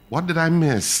 what did I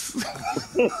miss?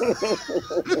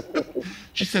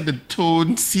 She said the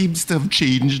tone seems to have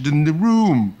changed in the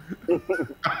room.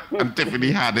 And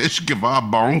Tiffany Haddish give her a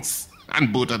bounce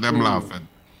and both of them laughing.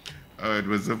 Oh, it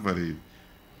was so funny.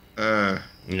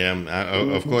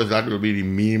 Of course, that will be the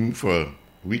meme for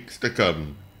weeks to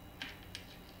come.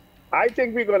 I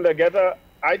think we're gonna get a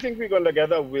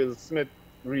Will Smith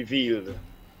revealed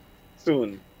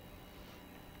soon.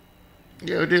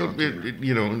 Yeah, the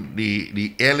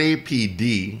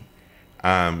LAPD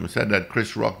said that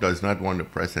Chris Rock does not want to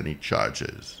press any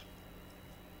charges.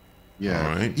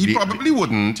 Yeah, right. He probably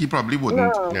wouldn't.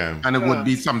 No, Yeah. And it would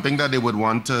be something that they would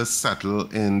want to settle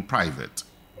in private.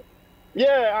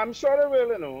 Yeah, I'm sure they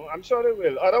will, I'm sure they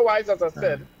will. Otherwise, as I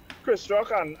said, Chris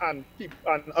Rock and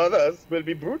others will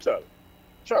be brutal.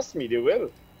 Trust me, they will.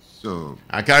 So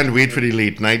I can't wait for the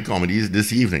late night comedies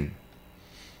this evening.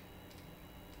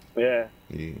 Yeah.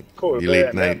 Cool. The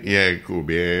late night, cool.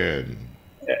 Yeah.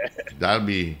 That'll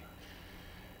be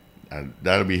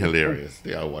hilarious.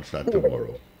 I'll watch that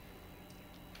tomorrow.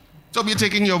 So we're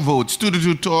taking your votes.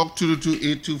 222-TALK,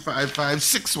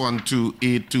 222-8255,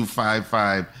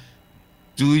 612-8255.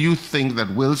 Do you think that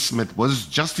Will Smith was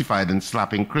justified in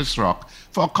slapping Chris Rock?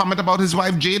 For a comment about his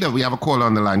wife, Jada, we have a caller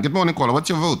on the line. Good morning, caller. What's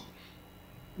your vote?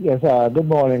 Yes, good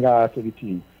morning to the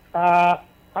team. I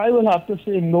will have to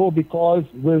say no because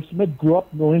Will Smith grew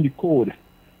up knowing the code.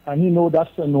 And he knows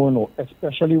that's a no-no,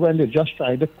 especially when they're just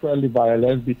trying to quell the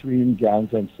violence between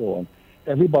gangs and so on.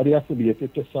 Everybody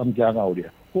affiliated to some gang out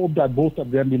there. Hope that both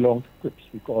of them belong to Crips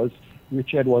because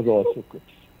Richard was also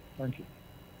Crips. Thank you.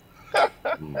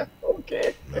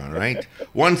 Okay. All right.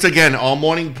 Once again, our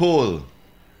morning poll.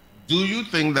 Do you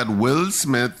think that Will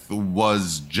Smith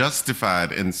was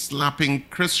justified in slapping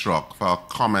Chris Rock for a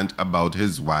comment about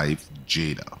his wife,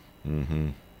 Jada? Mm-hmm.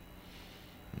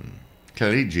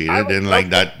 Clearly, Jada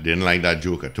didn't like that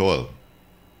joke at all.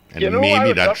 And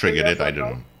maybe that triggered it, I don't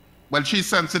know. Well, she's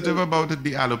sensitive about it,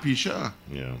 the alopecia.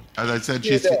 Yeah. As I said,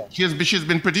 she's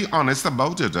been pretty honest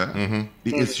about it. The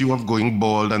issue of going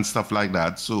bald and stuff like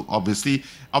that. So obviously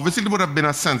it would have been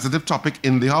a sensitive topic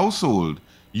in the household.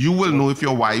 You will know if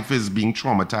your wife is being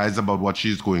traumatized about what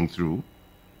she's going through.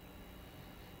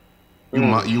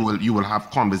 You will have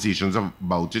conversations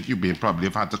about it. You may probably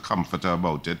have had to comfort her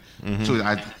about it. So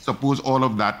I suppose all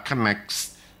of that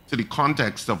connects to the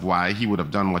context of why he would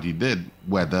have done what he did,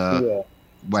 whether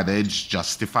it's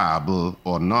justifiable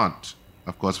or not.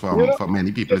 Of course, for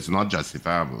many people, it's not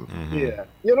justifiable. Yeah.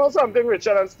 You know something,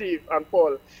 Richard and Steve and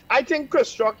Paul? I think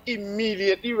Chris Rock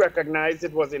immediately recognized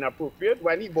it was inappropriate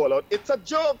when he bawled out, "It's a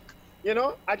joke."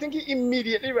 I think he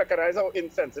immediately recognized how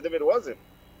insensitive it was.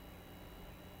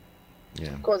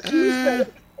 Yeah. Because he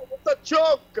said it's a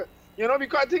joke.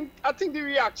 Because I think the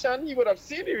reaction, he would have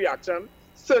seen the reaction,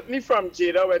 certainly from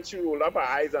Jada when she rolled up her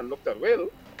eyes and looked at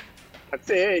Will. I'd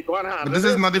say, hey, go on handle But this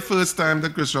is not the first time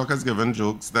that Chris Rock has given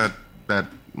jokes that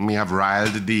may have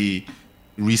riled the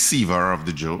receiver of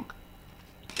the joke.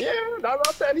 Yeah, that's what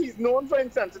I said. He's known for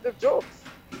insensitive jokes.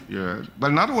 Yeah.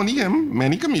 Well, not only him,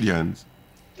 many comedians.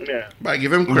 Yeah. But I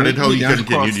give him credit how he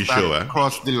continued the show.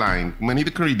 Cross the line. Many of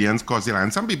the comedians cross the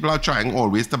line. Some people are trying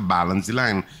always to balance the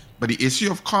line. But the issue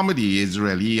of comedy is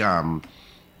really,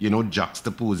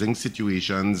 juxtaposing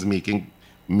situations, making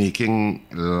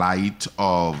light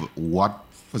of what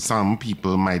for some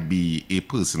people might be a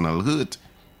personal hurt.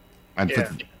 And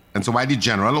so while the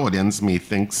general audience may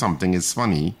think something is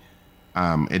funny,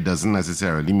 it doesn't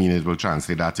necessarily mean it will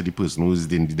translate that to the person who's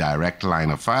in the direct line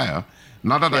of fire.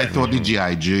 Not that I thought the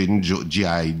G.I.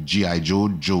 Joe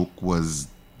joke was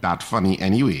that funny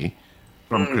anyway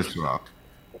from Chris Rock.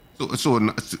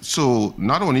 So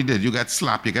not only did you get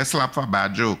slapped for a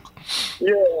bad joke.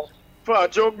 Yeah, for a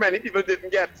joke many people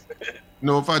didn't get.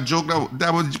 No, for a joke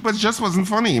but just wasn't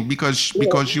funny because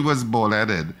she was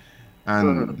bald-headed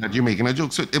and that you're making a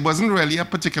joke. So it wasn't really a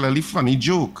particularly funny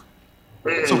joke.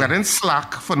 So getting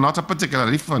slack for not a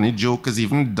particularly funny joke is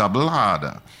even double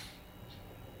harder.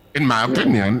 In my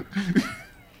opinion.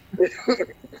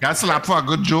 Got slapped for a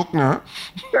good joke, no?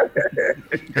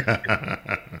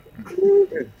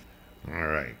 All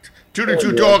right.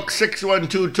 222-TALK,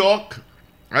 612-TALK.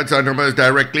 That's our numbers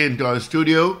directly into our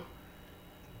studio.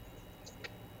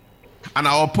 And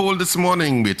our poll this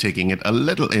morning, we're taking it a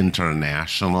little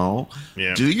international.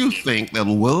 Yeah. Do you think that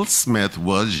Will Smith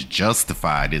was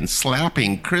justified in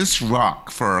slapping Chris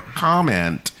Rock for a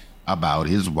comment about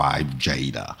his wife,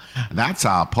 Jada? That's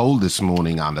our poll this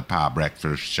morning on the Power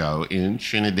Breakfast Show in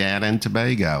Trinidad and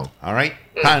Tobago. All right.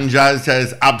 Panjaz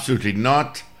says absolutely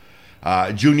not.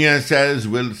 Junior says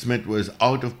Will Smith was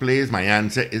out of place. My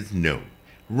answer is no.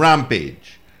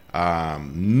 Rampage.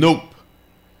 Nope.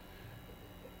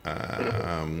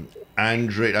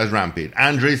 Andre, that's Rampage.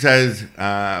 Andre says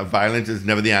violence is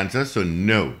never the answer, so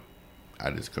no.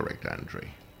 That is correct, Andre.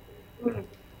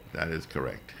 That is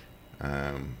correct.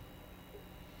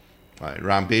 Right.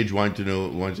 Rampage wants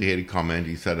to hear the comment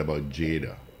he said about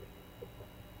Jada.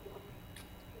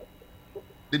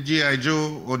 The G.I.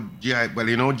 Joe or G.I.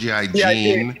 G.I.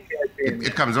 Jane.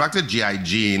 It comes back to G.I.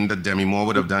 Jane that Demi Moore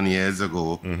would have done years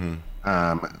ago.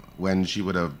 when she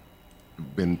would have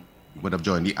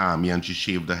joined the army and she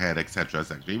shaved her head, etc.,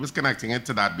 etc. He was connecting it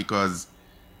to that because,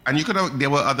 and there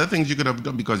were other things you could have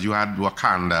done because you had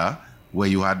Wakanda, where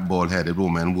you had bald-headed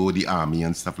women who were the army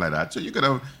and stuff like that. So you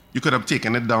could have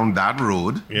taken it down that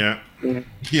road. Yeah.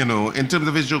 You know, in terms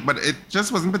of his joke, but it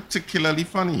just wasn't particularly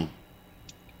funny.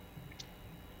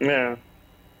 Yeah.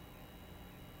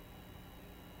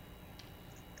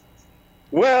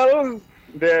 Well,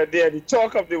 they're the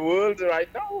talk of the world right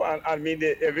now. I mean,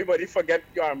 everybody forget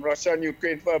Russia and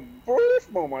Ukraine for a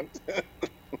brief moment.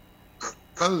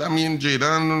 Well, I mean,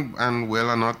 Jada and Will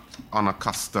are not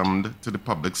unaccustomed to the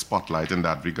public spotlight in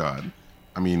that regard.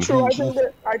 I mean, true,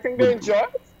 I think they enjoy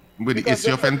it. With the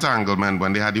issue of entanglement,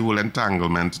 when they had the whole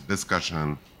entanglement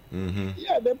discussion. Mm-hmm.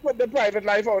 Yeah, they put the private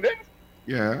life out there.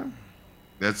 Yeah.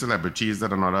 They're celebrities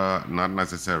that are not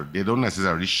necessarily, they don't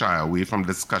necessarily shy away from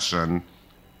discussion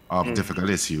of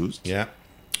difficult issues. Yeah.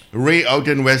 Ray out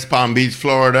in West Palm Beach,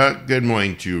 Florida. Good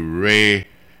morning to Ray.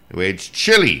 Where it's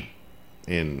chilly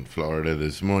in Florida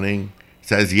this morning.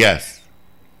 Says yes.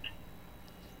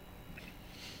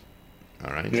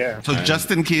 All right. Yeah. So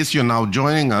just in case you're now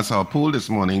joining us, our poll this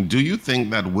morning, do you think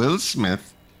that Will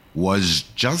Smith was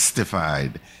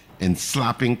justified in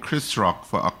slapping Chris Rock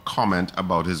for a comment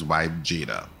about his wife,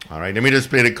 Jada? All right, let me just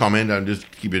play the comment and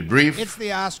just keep it brief. It's the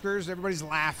Oscars. Everybody's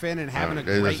laughing and having a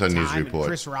great That's a news time. report. And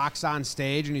Chris Rock's on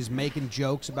stage and he's making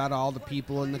jokes about all the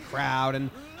people in the crowd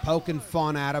and poking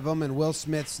fun out of them. And Will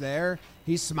Smith's there.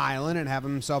 He's smiling and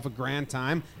having himself a grand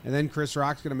time. And then Chris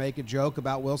Rock's going to make a joke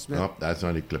about Will Smith. Nope, that's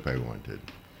not the clip I wanted.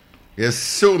 There's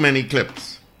so many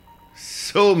clips.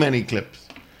 So many clips.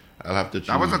 I'll have to choose.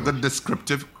 That was a good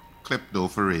descriptive clip, though,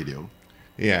 for radio.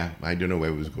 Yeah, I don't know where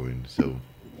it was going. So,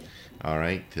 all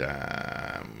right.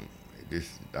 I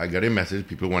got a message.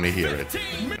 People want to hear it.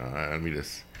 Let me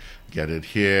just get it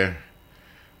here.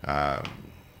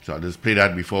 So I'll just play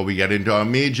that before we get into our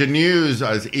major news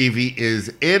as AV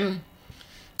is in.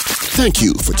 Thank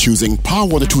you for choosing Power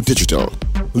 102 Digital.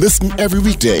 Listen every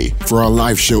weekday for our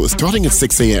live show starting at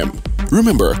 6 a.m.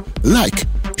 Remember, like,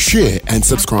 share, and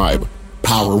subscribe.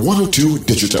 Power 102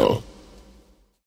 Digital.